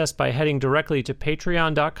access by heading directly to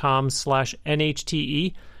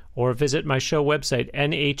patreon.com/NHTE or visit my show website,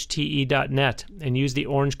 nhte.net, and use the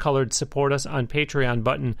orange-colored Support Us on Patreon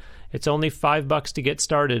button. It's only $5 to get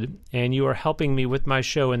started, and you are helping me with my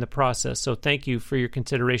show in the process, so thank you for your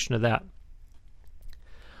consideration of that.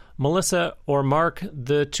 Melissa or Mark,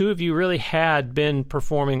 the two of you really had been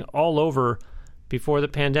performing all over before the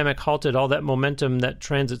pandemic halted all that momentum that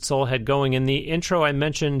Transit Soul had going. In the intro, I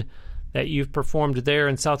mentioned that you've performed there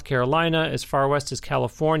in South Carolina, as far west as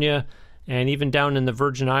California, and even down in the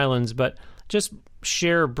Virgin Islands, but just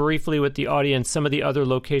share briefly with the audience some of the other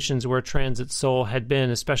locations where Transit Soul had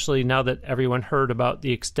been, especially now that everyone heard about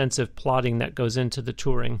the extensive plotting that goes into the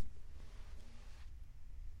touring.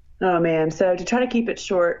 Oh, man. So to try to keep it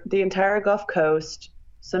short, the entire Gulf Coast,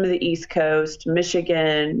 some of the East Coast,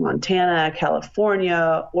 Michigan, Montana,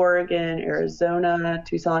 California, Oregon, Arizona,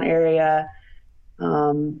 Tucson area.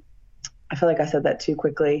 I feel like I said that too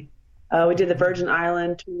quickly. We did the Virgin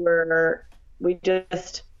Island tour. We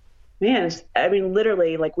just,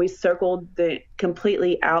 literally, like, we circled the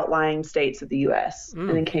completely outlying states of the U.S. and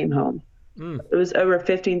then came home. It was over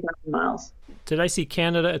 15,000 miles. Did I see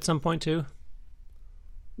Canada at some point too?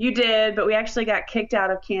 You did, but we actually got kicked out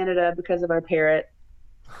of Canada because of our parrot.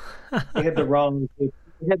 We had the wrong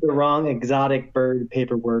exotic bird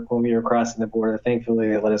paperwork when we were crossing the border. Thankfully,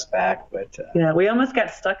 they let us back. But yeah, we almost got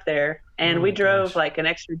stuck there, and we drove like an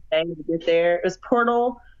extra day to get there. It was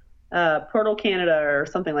Portal, Canada, or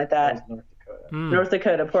something like that. North Dakota. North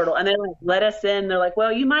Dakota, Portal, and they let us in. They're like,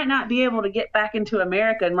 "Well, you might not be able to get back into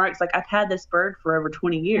America." And Mark's like, "I've had this bird for over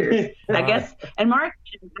 20 years, I guess." And Mark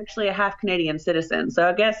is actually a half Canadian citizen, so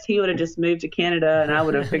I guess he would have just moved to Canada, and I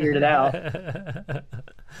would have figured it out.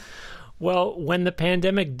 Well, when the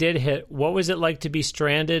pandemic did hit, what was it like to be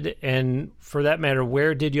stranded? And for that matter,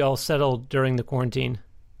 where did you all settle during the quarantine?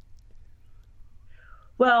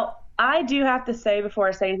 Well, I do have to say, before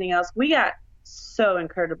I say anything else, we got so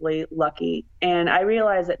incredibly lucky. And I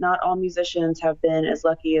realize that not all musicians have been as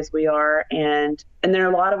lucky as we are. And there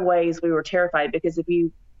are a lot of ways we were terrified, because if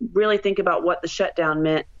you really think about what the shutdown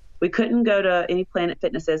meant, we couldn't go to any Planet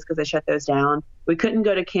Fitnesses because they shut those down. We couldn't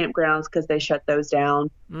go to campgrounds because they shut those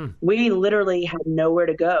down. We literally had nowhere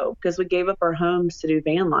to go because we gave up our homes to do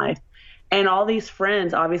van life. And all these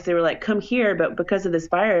friends obviously were like, come here, but because of this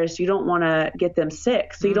virus, you don't want to get them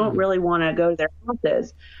sick. So you don't really want to go to their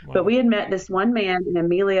houses. Wow. But we had met this one man in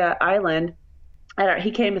Amelia Island.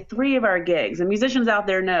 He came to 3 of our gigs. And musicians out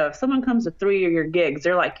there know, if someone comes to 3 of your gigs,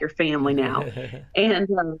 they're like your family now.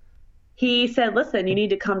 And he said, listen, you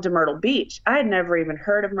need to come to Myrtle Beach. I had never even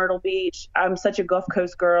heard of Myrtle Beach. I'm such a Gulf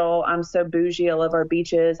Coast girl. I'm so bougie. I love our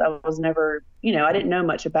beaches. I was never, I didn't know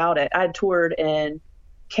much about it. I had toured in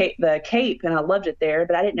the Cape, and I loved it there,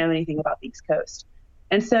 but I didn't know anything about the East Coast.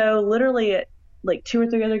 And so literally at like 2 or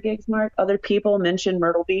 3 other gigs, Mark, other people mentioned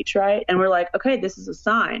Myrtle Beach, right? And we're like, okay, this is a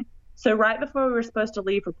sign. So right before we were supposed to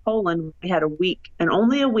leave for Poland, we had a week, and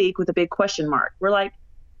only a week with a big question mark. We're like,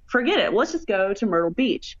 forget it. Let's just go to Myrtle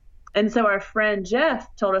Beach. And so our friend Jeff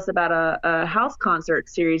told us about a house concert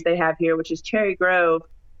series they have here, which is Cherry Grove.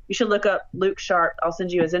 You should look up Luke Sharp. I'll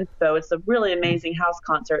send you his info. It's a really amazing house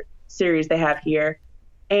concert series they have here.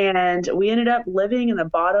 And we ended up living in the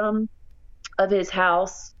bottom of his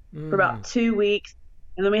house for about 2 weeks.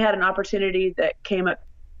 And then we had an opportunity that came up to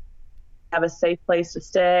have a safe place to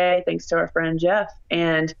stay, thanks to our friend Jeff.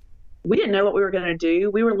 And we didn't know what we were going to do.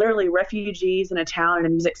 We were literally refugees in a town in a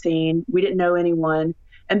music scene. We didn't know anyone.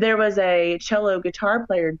 And there was a cello guitar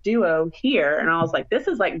player duo here. And I was like, this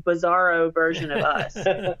is like bizarro version of us. We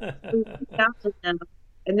reached out to them,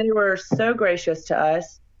 and they were so gracious to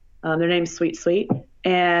us. Their name's Sweet Sweet.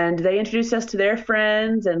 And they introduced us to their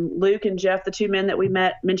friends, and Luke and Jeff, the 2 men that we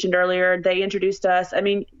mentioned earlier, they introduced us. I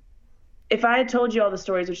mean, if I had told you all the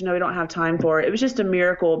stories, which we don't have time for, it was just a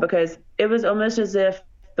miracle, because it was almost as if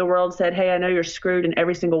the world said, hey, I know you're screwed in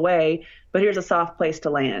every single way, but here's a soft place to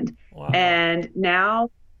land. Wow. And now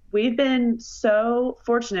we've been so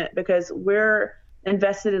fortunate because we're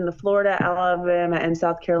invested in the Florida, Alabama, and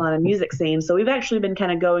South Carolina music scene. So we've actually been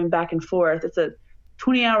kind of going back and forth. It's a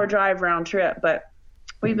 20-hour drive round trip, but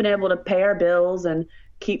we've been able to pay our bills and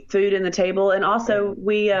keep food in the table. And also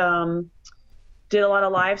we did a lot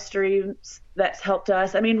of live streams. That's helped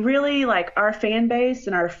us. I mean, really, like, our fan base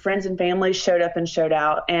and our friends and family showed up and showed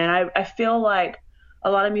out. And I feel like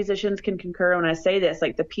a lot of musicians can concur when I say this,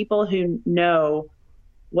 like, the people who know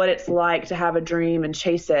what it's like to have a dream and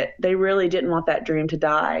chase it, they really didn't want that dream to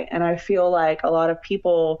die. And I feel like a lot of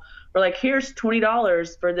people were like, here's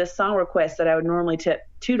 $20 for this song request that I would normally tip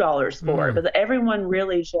 $2 for. But everyone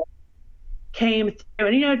really just came through.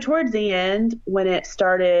 And, you know, towards the end, when it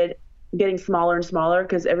started getting smaller and smaller,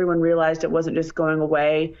 because everyone realized it wasn't just going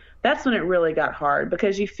away, that's when it really got hard,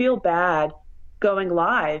 because you feel bad going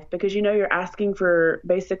live, because, you know, you're asking for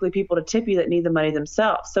basically people to tip you that need the money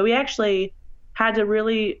themselves. So we actually had to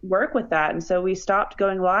really work with that. And so we stopped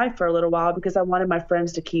going live for a little while because I wanted my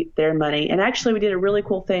friends to keep their money. And actually we did a really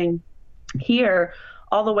cool thing here.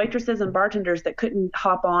 All the waitresses and bartenders that couldn't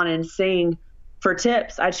hop on and sing for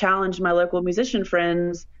tips, I challenged my local musician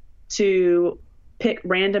friends to pick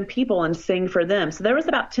random people and sing for them. So there was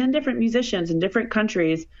about 10 different musicians in different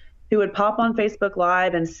countries who would pop on Facebook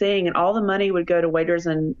Live and sing, and all the money would go to waiters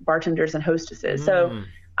and bartenders and hostesses. So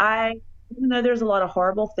even though there's a lot of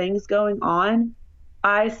horrible things going on,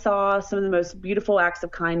 I saw some of the most beautiful acts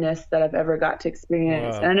of kindness that I've ever got to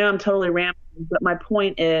experience. Wow. And I know I'm totally rambling, but my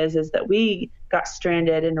point is that we got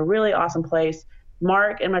stranded in a really awesome place.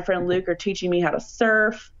 Mark and my friend Luke are teaching me how to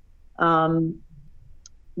surf. And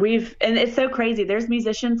it's so crazy. There's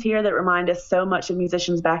musicians here that remind us so much of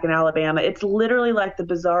musicians back in Alabama. It's literally like the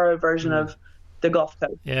bizarro version of the Gulf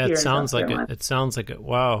Coast. Yeah, it sounds like it. It sounds like it.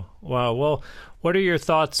 Wow. Well, what are your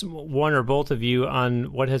thoughts, one or both of you,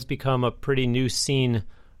 on what has become a pretty new scene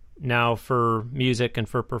now for music and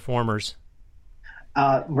for performers?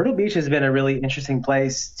 Myrtle Beach has been a really interesting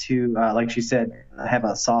place to, like she said, have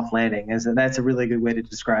a soft landing. That's a really good way to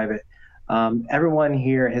describe it. Everyone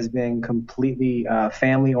here has been completely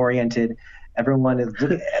family oriented. Everyone is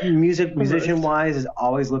musician wise is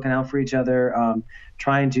always looking out for each other,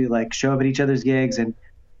 trying to like show up at each other's gigs and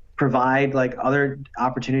provide like other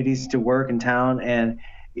opportunities to work in town. And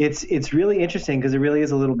it's really interesting because it really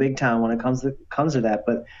is a little big town when it comes to that.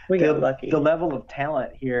 But the level of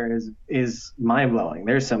talent here is mind blowing.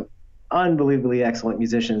 There's some unbelievably excellent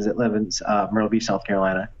musicians that live in Myrtle Beach, South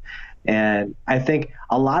Carolina. And I think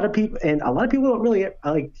a lot of people don't really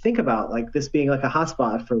like think about like this being like a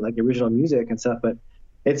hotspot for like original music and stuff, but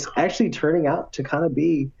it's actually turning out to kind of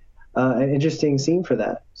be an interesting scene for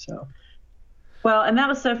that. So. Well, and that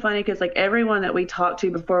was so funny because like everyone that we talked to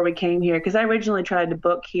before we came here, because I originally tried to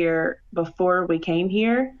book here before we came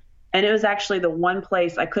here, and it was actually the one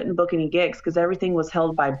place I couldn't book any gigs because everything was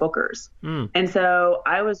held by bookers. And so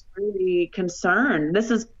I was really concerned. This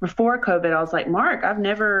is before COVID. I was like, Mark, I've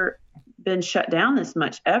never been shut down this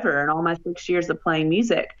much ever in all my 6 years of playing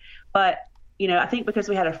music. But, you know, I think because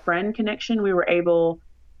we had a friend connection, we were able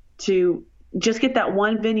to just get that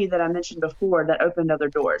one venue that I mentioned before that opened other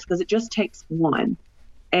doors, because it just takes one.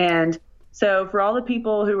 And so for all the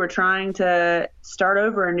people who were trying to start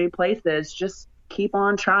over in new places, just keep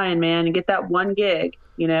on trying, man, and get that one gig,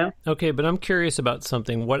 you know? Okay, but I'm curious about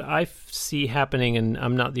something. What I see happening, and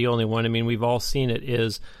I'm not the only one, I mean, we've all seen it,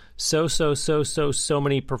 is so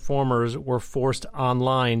many performers were forced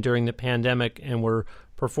online during the pandemic and were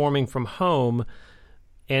performing from home.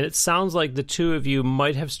 And it sounds like the two of you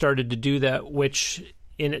might have started to do that, which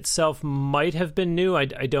in itself might have been new. I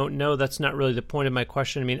don't know. That's not really the point of my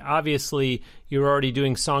question. I mean, obviously, you're already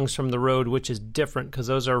doing songs from the road, which is different because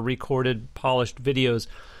those are recorded, polished videos.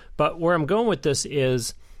 But where I'm going with this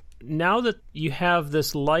is, now that you have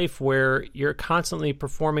this life where you're constantly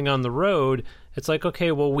performing on the road, it's like,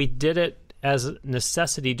 okay, well, we did it as a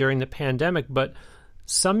necessity during the pandemic, but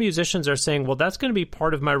some musicians are saying, well, that's going to be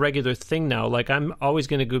part of my regular thing now. Like, I'm always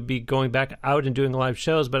going to be going back out and doing live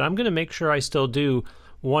shows, but I'm going to make sure I still do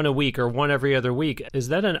one a week or one every other week. Is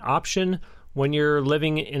that an option when you're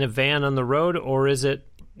living in a van on the road, or is it,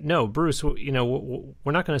 no, Bruce, you know,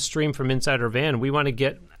 we're not going to stream from inside our van. We want to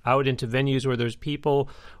get out into venues where there's people?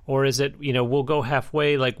 Or is it, you know, we'll go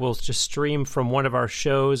halfway, like we'll just stream from one of our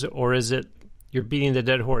shows? Or is it, you're beating the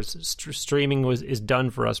dead horse? Streaming is done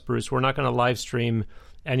for us, Bruce. We're not going to live stream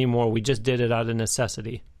anymore. We just did it out of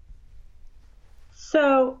necessity.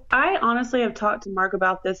 So I honestly have talked to Mark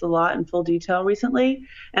about this a lot in full detail recently,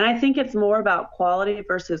 and I think it's more about quality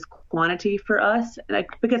versus quantity for us. And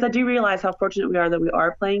because I do realize how fortunate we are that we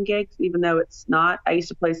are playing gigs, even though it's not. I used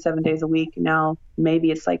to play 7 days a week. Now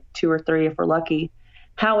maybe it's like 2 or 3 if we're lucky.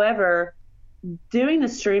 However, doing the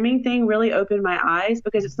streaming thing really opened my eyes,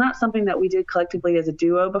 because it's not something that we did collectively as a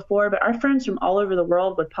duo before, but our friends from all over the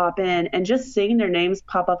world would pop in, and just seeing their names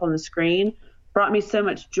pop up on the screen brought me so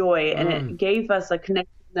much joy, and it gave us a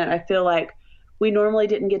connection that I feel like we normally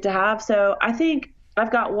didn't get to have. So I think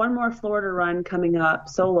I've got one more Florida run coming up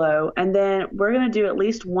solo, and then we're going to do at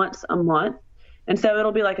least once a month. And so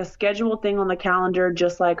it'll be like a scheduled thing on the calendar,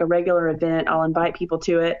 just like a regular event. I'll invite people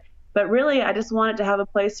to it. But really, I just wanted to have a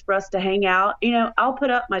place for us to hang out. I'll put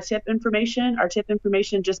up our tip information,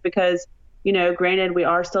 just because, granted, we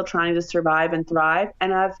are still trying to survive and thrive.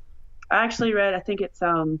 And I actually read, I think it's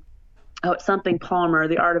something Palmer,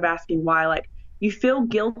 The Art of Asking Why. Like, you feel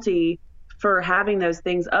guilty for having those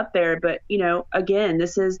things up there. But, again,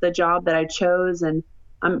 this is the job that I chose, and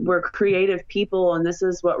we're creative people, and this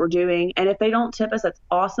is what we're doing. And if they don't tip us, that's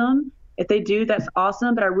awesome. If they do, that's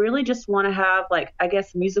awesome. But I really just want to have, like, I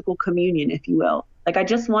guess, musical communion, if you will. Like, I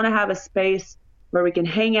just want to have a space where we can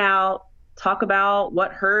hang out, talk about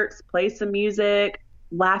what hurts, play some music,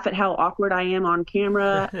 laugh at how awkward I am on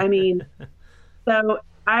camera. I mean, so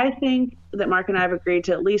I think that Mark and I have agreed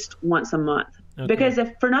to at least once a month. Okay. Because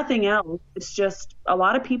if for nothing else, it's just a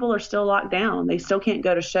lot of people are still locked down. They still can't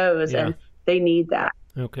go to shows, and they need that.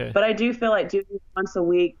 Okay. But I do feel like doing it once a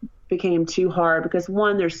week became too hard because,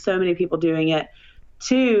 one, there's so many people doing it.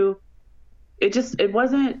 Two, it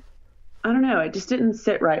wasn't, I don't know, it just didn't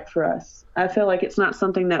sit right for us. I feel like it's not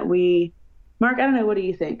something that Mark, I don't know, what do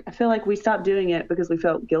you think? I feel like we stopped doing it because we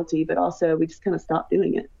felt guilty, but also we just kind of stopped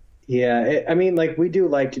doing it. Yeah, we do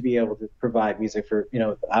like to be able to provide music for,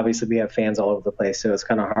 obviously we have fans all over the place, so it's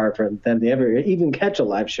kind of hard for them to ever even catch a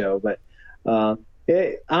live show. But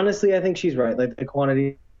honestly, I think she's right. Like, the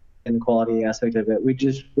quantity and quality aspect of it, we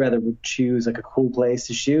just rather would choose like a cool place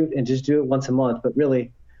to shoot and just do it once a month. But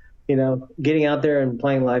really, getting out there and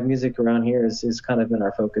playing live music around here is kind of been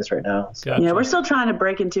our focus right now. So. Gotcha. Yeah, we're still trying to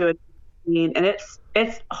break into it, and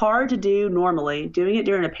it's hard to do normally. Doing it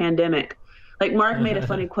during a pandemic. Like, Mark made a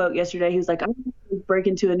funny quote yesterday. He was like, "I'm going to break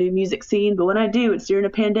into a new music scene, but when I do, it's during a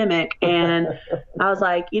pandemic." And I was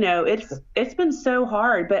like, it's been so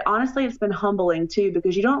hard, but honestly, it's been humbling too,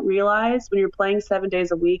 because you don't realize when you're playing 7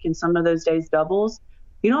 days a week and some of those days doubles,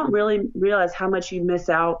 you don't really realize how much you miss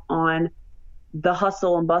out on the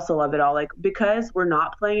hustle and bustle of it all. Like, because we're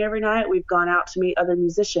not playing every night, we've gone out to meet other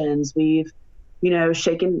musicians. We've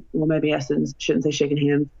shaken, well, maybe I shouldn't say shaking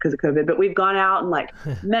hands because of COVID, but we've gone out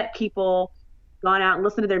and met people, gone out and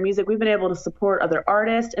listened to their music. We've been able to support other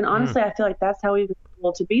artists. And honestly, I feel like that's how we've been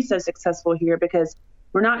able to be so successful here, because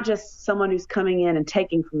we're not just someone who's coming in and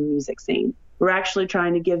taking from the music scene. We're actually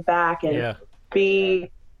trying to give back and be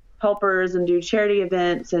helpers and do charity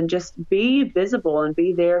events and just be visible and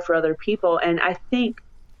be there for other people. And I think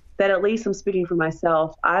that, at least I'm speaking for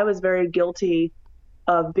myself, I was very guilty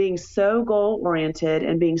of being so goal-oriented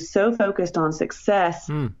and being so focused on success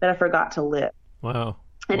that I forgot to live. Wow.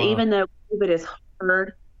 And even though COVID is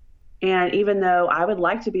hard, and even though I would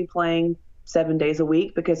like to be playing 7 days a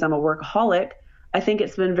week because I'm a workaholic, I think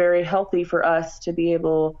it's been very healthy for us to be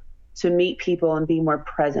able to meet people and be more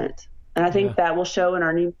present. And I think that will show in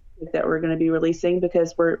our new music that we're going to be releasing,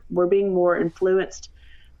 because we're being more influenced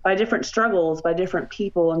by different struggles, by different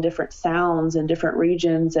people and different sounds and different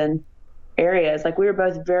regions and areas. Like, we were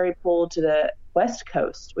both very pulled to the West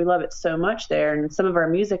Coast. We love it so much there. And some of our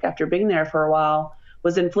music, after being there for a while,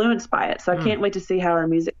 was influenced by it. So I can't wait to see how our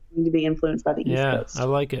music is going to be influenced by the East Coast. Yeah,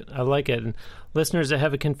 I like it. And listeners, I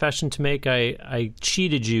have a confession to make. I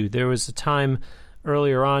cheated you. There was a time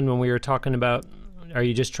earlier on when we were talking about, are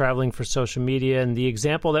you just traveling for social media? And the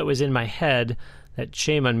example that was in my head, that,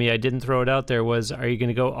 shame on me, I didn't throw it out there, was, are you going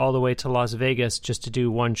to go all the way to Las Vegas just to do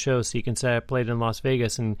one show so you can say I played in Las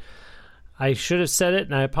Vegas? And I should have said it,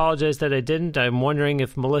 and I apologize that I didn't. I'm wondering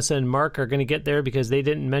if Melissa and Mark are going to get there, because they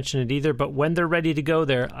didn't mention it either. But when they're ready to go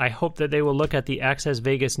there, I hope that they will look at the Access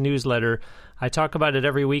Vegas newsletter. I talk about it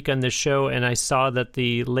every week on this show, and I saw that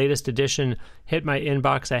the latest edition hit my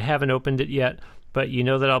inbox. I haven't opened it yet, but you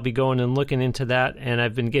know that I'll be going and looking into that. And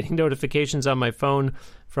I've been getting notifications on my phone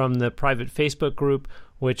from the private Facebook group,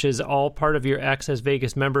 which is all part of your Access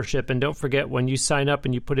Vegas membership. And don't forget, when you sign up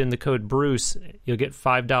and you put in the code Bruce, you'll get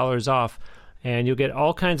 $5 off. And you'll get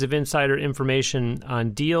all kinds of insider information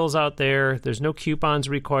on deals out there. There's no coupons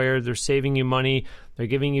required. They're saving you money. They're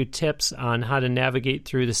giving you tips on how to navigate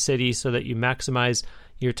through the city so that you maximize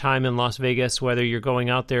your time in Las Vegas, whether you're going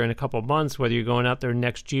out there in a couple of months, whether you're going out there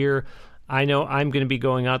next year. I know I'm going to be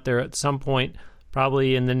going out there at some point,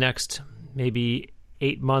 probably in the next maybe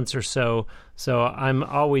 8 months or so. So I'm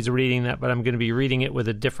always reading that, but I'm going to be reading it with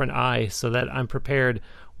a different eye so that I'm prepared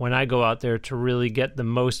when I go out there to really get the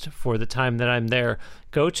most for the time that I'm there.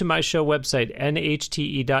 Go to my show website,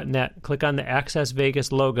 nhte.net, click on the Access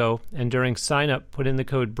Vegas logo, and during sign-up, put in the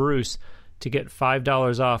code Bruce to get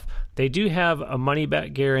 $5 off. They do have a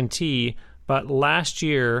money-back guarantee, but last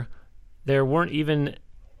year there weren't even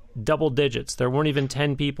double digits. There weren't even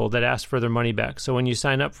 10 people that asked for their money back. So when you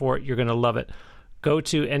sign up for it, you're going to love it. Go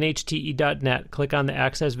to nhte.net, click on the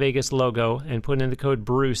Access Vegas logo, and put in the code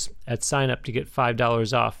Bruce at sign up to get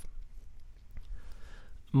 $5 off.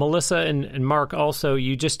 Melissa and Mark, also,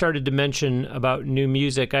 you just started to mention about new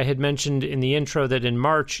music. I had mentioned in the intro that in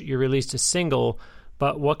March you released a single,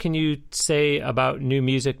 but what can you say about new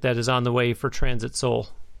music that is on the way for Transit Soul?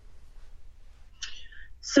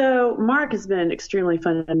 So Mark has been extremely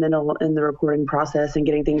fundamental in the recording process and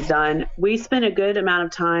getting things done. We spent a good amount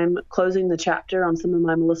of time closing the chapter on some of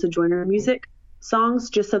my Melissa Joyner music songs,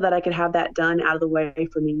 just so that I could have that done out of the way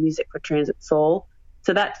for new music for Transit Soul.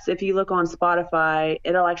 So that's, if you look on Spotify,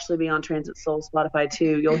 it'll actually be on Transit Soul Spotify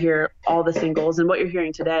too. You'll hear all the singles, and what you're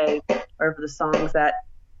hearing today are the songs that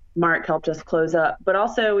Mark helped us close up. But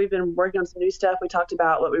also we've been working on some new stuff. We talked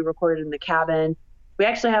about what we recorded in the cabin. We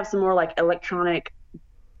actually have some more like electronic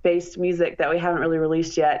based music that we haven't really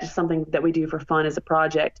released yet, just something that we do for fun as a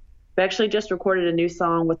project. We actually just recorded a new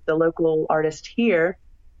song with the local artist here,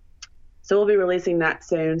 so we'll be releasing that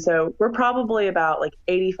soon. So we're probably about like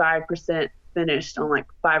 85% finished on like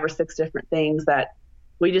 5 or 6 different things that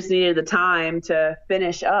we just needed the time to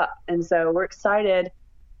finish up. And so we're excited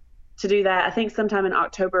to do that. I think sometime in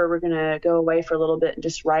October we're going to go away for a little bit and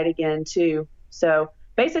just write again too. So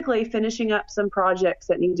basically finishing up some projects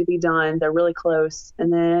that need to be done. They're really close.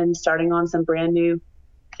 And then starting on some brand new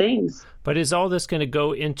things. But is all this going to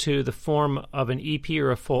go into the form of an EP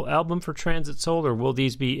or a full album for Transit Soul, or will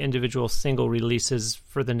these be individual single releases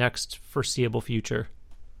for the next foreseeable future?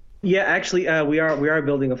 Yeah, actually, we are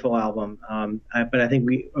building a full album, but I think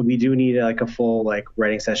we do need like a full like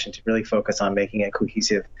writing session to really focus on making it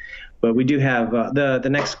cohesive. But we do have the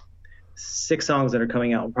next 6 songs that are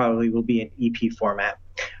coming out will be in EP format.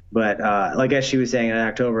 But like as she was saying, in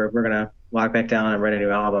October we're gonna lock back down and write a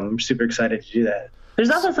new album. I'm super excited to do that.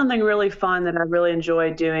 There's also something really fun that I've really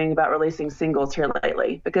enjoyed doing about releasing singles here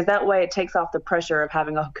lately, because that way it takes off the pressure of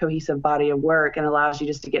having a cohesive body of work and allows you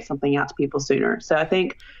just to get something out to people sooner. So I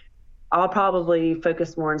think I'll probably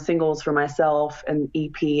focus more on singles for myself and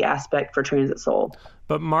EP aspect for Transit Soul.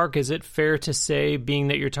 But Mark, is it fair to say, being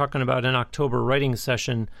that you're talking about an October writing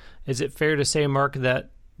session, is it fair to say, Mark, that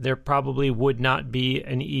there probably would not be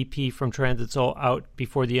an EP from Transit Soul out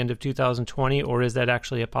before the end of 2020, or is that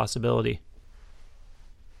actually a possibility?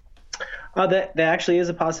 That actually is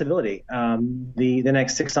a possibility. The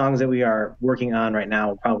next 6 songs that we are working on right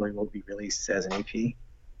now probably will be released as an EP.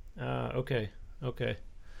 Okay.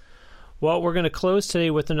 Well, we're going to close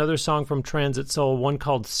today with another song from Transit Soul, one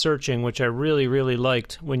called Searching, which I really, really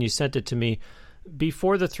liked when you sent it to me.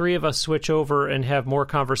 Before the 3 of us switch over and have more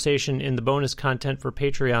conversation in the bonus content for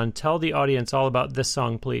Patreon, tell the audience all about this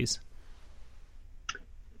song, please.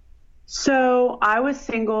 So I was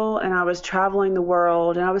single and I was traveling the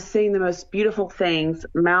world and I was seeing the most beautiful things,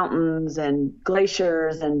 mountains and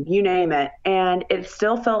glaciers and you name it. And it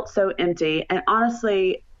still felt so empty. And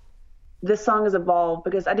honestly, this song has evolved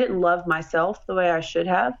because I didn't love myself the way I should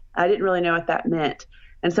have. I didn't really know what that meant.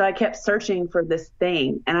 And so I kept searching for this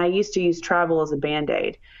thing. And I used to use travel as a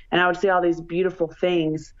Band-Aid. And I would see all these beautiful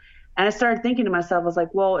things. And I started thinking to myself, I was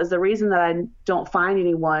like, well, is the reason that I don't find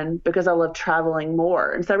anyone because I love traveling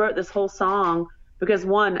more? And so I wrote this whole song because,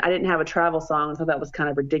 one, I didn't have a travel song. So that was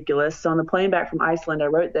kind of ridiculous. So on the plane back from Iceland, I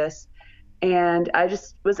wrote this. And I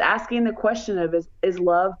just was asking the question of, is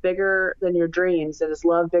love bigger than your dreams? And is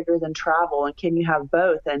love bigger than travel? And can you have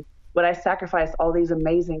both? And would I sacrifice all these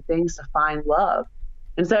amazing things to find love?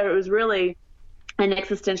 And so it was really an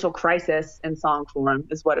existential crisis in song form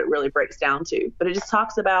is what it really breaks down to. But it just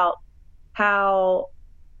talks about how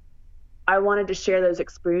I wanted to share those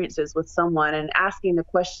experiences with someone and asking the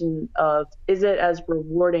question of, is it as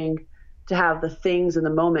rewarding to have the things and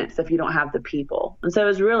the moments if you don't have the people? And so it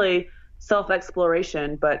was really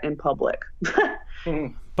self-exploration, but in public.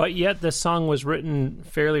 But yet this song was written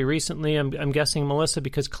fairly recently, I'm guessing, Melissa,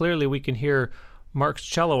 because clearly we can hear Mark's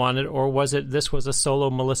cello on it, or was it this was a solo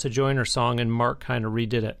Melissa Joyner song and Mark kind of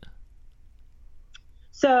redid it?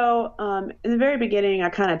 So in the very beginning, I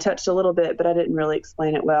kind of touched a little bit, but I didn't really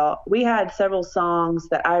explain it well. We had several songs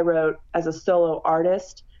that I wrote as a solo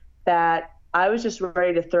artist that I was just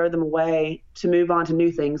ready to throw them away to move on to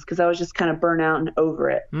new things because I was just kind of burnt out and over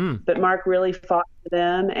it. But Mark really fought for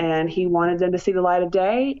them, and he wanted them to see the light of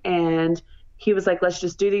day. And he was like, let's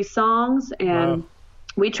just do these songs. And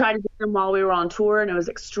we tried to do them while we were on tour, and it was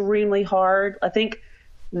extremely hard. I think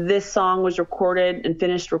this song was recorded and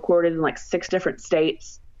finished recorded in like 6 different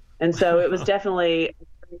states. And so it was definitely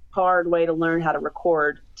a hard way to learn how to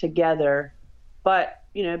record together. But,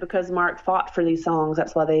 you know, because Mark fought for these songs,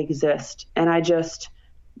 that's why they exist. And I just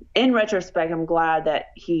in retrospect, I'm glad that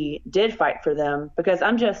he did fight for them, because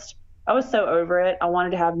I was so over it. I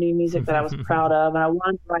wanted to have new music that I was proud of, and I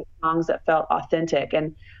wanted to write songs that felt authentic.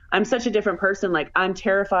 And I'm such a different person. Like, I'm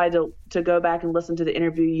terrified to go back and listen to the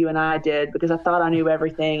interview you and I did, because I thought I knew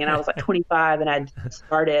everything, and I was like 25 and I'd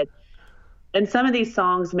started. And some of these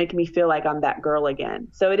songs make me feel like I'm that girl again.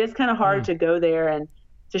 So it is kind of hard to go there and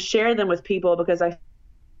to share them with people, because I've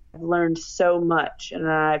learned so much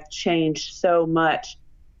and I've changed so much.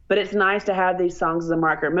 But it's nice to have these songs as a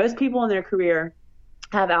marker. Most people in their career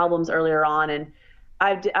have albums earlier on, and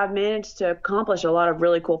I've managed to accomplish a lot of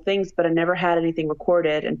really cool things, but I never had anything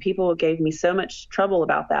recorded, and people gave me so much trouble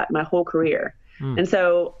about that my whole career. And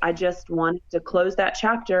so I just wanted to close that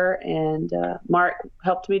chapter, and Mark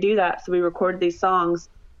helped me do that. So we recorded these songs.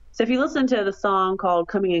 So if you listen to the song called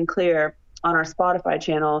Coming In Clear on our Spotify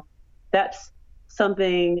channel, that's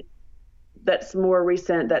something that's more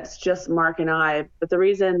recent, that's just Mark and I. But the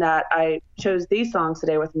reason that I chose these songs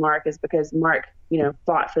today with Mark is because Mark,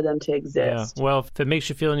 fought for them to exist. Yeah. Well, if it makes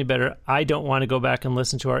you feel any better, I don't want to go back and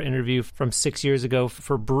listen to our interview from 6 years ago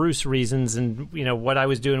for Bruce reasons, and what I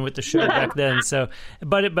was doing with the show back then. So,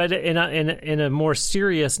 but in a more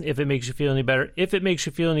serious, if it makes you feel any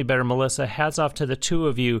better, Melissa, hats off to the two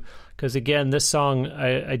of you, because again, this song,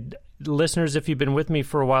 listeners, if you've been with me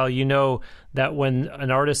for a while, you know that when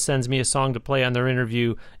an artist sends me a song to play on their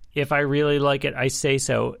interview, if I really like it, I say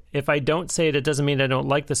so. If I don't say it, it doesn't mean I don't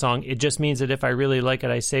like the song. It just means that if I really like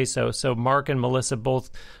it, I say so. So Mark and Melissa,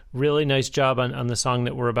 both really nice job on the song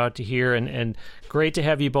that we're about to hear, and great to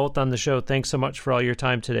have you both on the show. Thanks so much for all your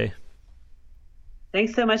time today.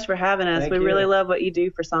 Thanks so much for having us. Thank we you. really love what you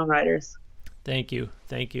do for songwriters. Thank you.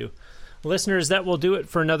 Listeners, that will do it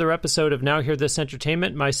for another episode of Now Hear This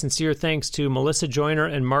Entertainment. My sincere thanks to Melissa Joyner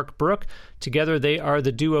and Mark Brook. Together they are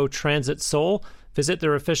the duo Transit Soul. Visit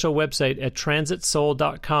their official website at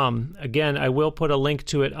transitsoul.com. Again, I will put a link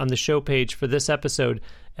to it on the show page for this episode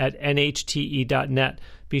at NHTE.net.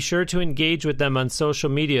 Be sure to engage with them on social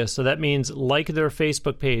media. So that means like their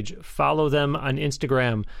Facebook page, follow them on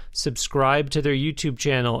Instagram, subscribe to their YouTube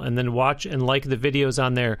channel, and then watch and like the videos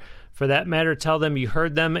on there. For that matter, tell them you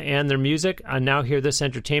heard them and their music on Now Hear This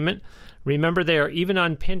Entertainment. Remember, they are even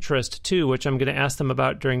on Pinterest too, which I'm going to ask them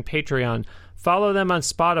about during Patreon. Follow them on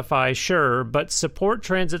Spotify, sure, but support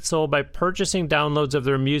Transit Soul by purchasing downloads of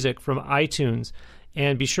their music from iTunes.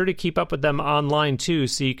 And be sure to keep up with them online too,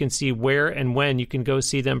 so you can see where and when you can go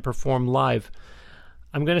see them perform live.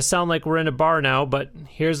 I'm going to sound like we're in a bar now, but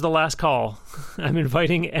here's the last call. I'm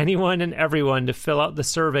inviting anyone and everyone to fill out the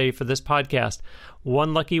survey for this podcast.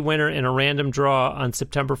 One lucky winner in a random draw on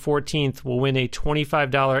September 14th will win a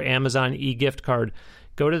 $25 Amazon e-gift card.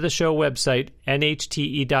 Go to the show website,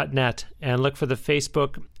 nhte.net, and look for the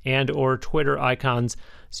Facebook and or Twitter icons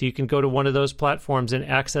so you can go to one of those platforms and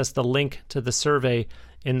access the link to the survey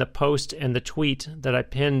in the post and the tweet that I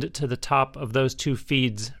pinned to the top of those two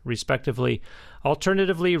feeds, respectively.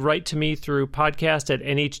 Alternatively, write to me through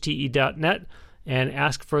podcast@nhte.net and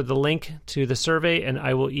ask for the link to the survey, and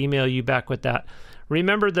I will email you back with that.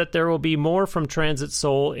 Remember that there will be more from Transit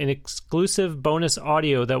Soul in exclusive bonus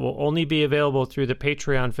audio that will only be available through the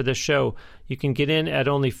Patreon for this show. You can get in at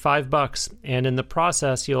only $5, and in the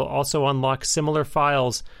process, you'll also unlock similar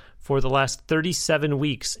files for the last 37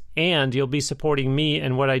 weeks, and you'll be supporting me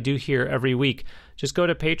and what I do here every week. Just go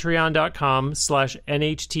to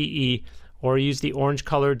patreon.com/NHTE or use the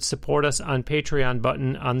orange-colored Support Us on Patreon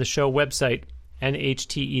button on the show website,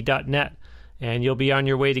 nhte.net. And you'll be on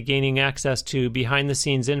your way to gaining access to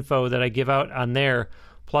behind-the-scenes info that I give out on there,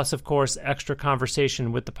 plus, of course, extra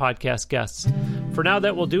conversation with the podcast guests. For now,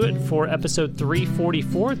 that will do it for episode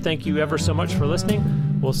 344. Thank you ever so much for listening.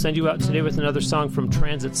 We'll send you out today with another song from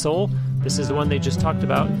Transit Soul. This is the one they just talked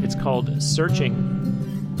about. It's called Searching.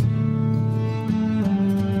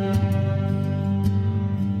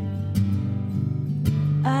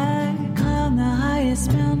 I climbed the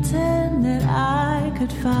highest mountain that I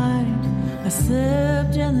could find. I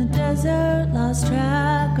slipped in the desert, lost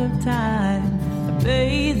track of time. I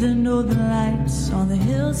bathed in northern lights on the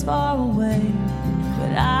hills far away.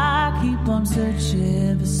 But I keep on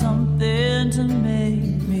searching for something to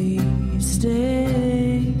make me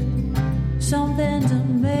stay. Something to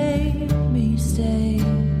make me stay.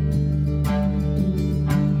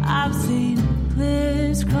 I've seen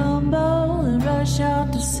cliffs crumble and rush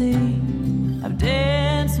out to sea. I've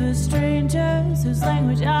danced with strangers whose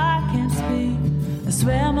language I can't speak. I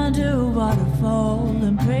swam under a waterfall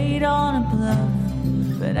and prayed on a bluff.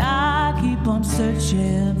 But I keep on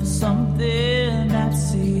searching for something I've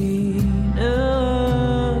seen.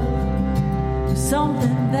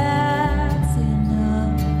 Something that's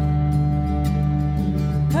enough.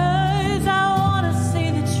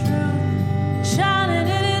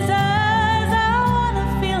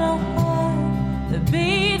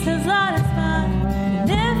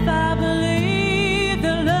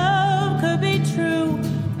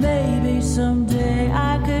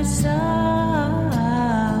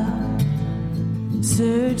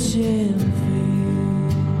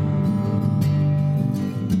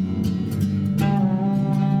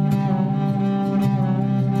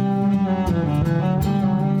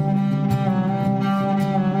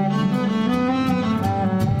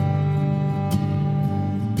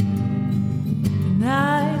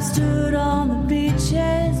 stood on the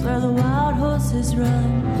beaches where the wild horses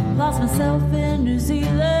run. Lost myself in New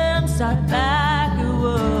Zealand, started back at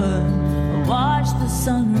one. I watched the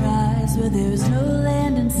sunrise where there was no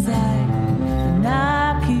land in sight. And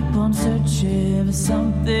I keep on searching for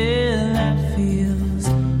something that feels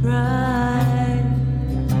right.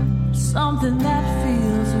 Something that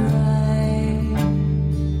feels right.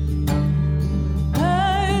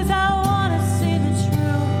 'Cause I wanna see the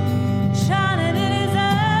truth shining in his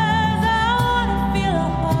eyes. I wanna feel a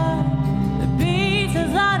heart that beats as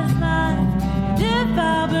loud as mine. And if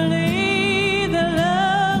I believe that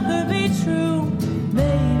love could be true,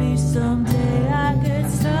 maybe someday I could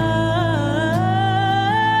start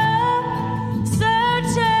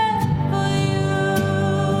searching for you.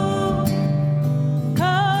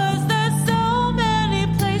 'Cause there's so many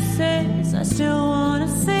places I still wanna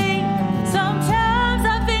see. Sometimes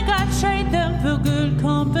I think I trade them for good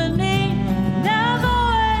company. And I've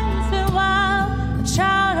always been wild, a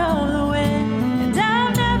child of the wind. And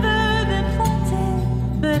I've never been planted,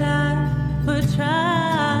 but I would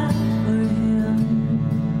try for him.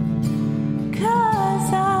 'Cause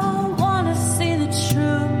I wanna see the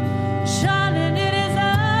truth shining in his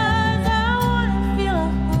eyes. I wanna feel a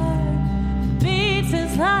heart that beats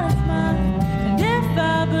as loud as mine. And if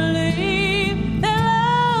I believe that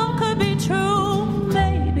love could be true,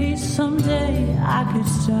 maybe someday I could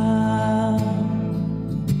stop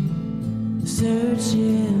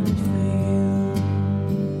searching for you.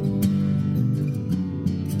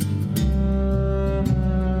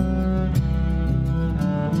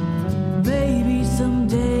 Maybe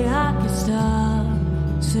someday I could stop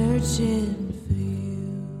searching for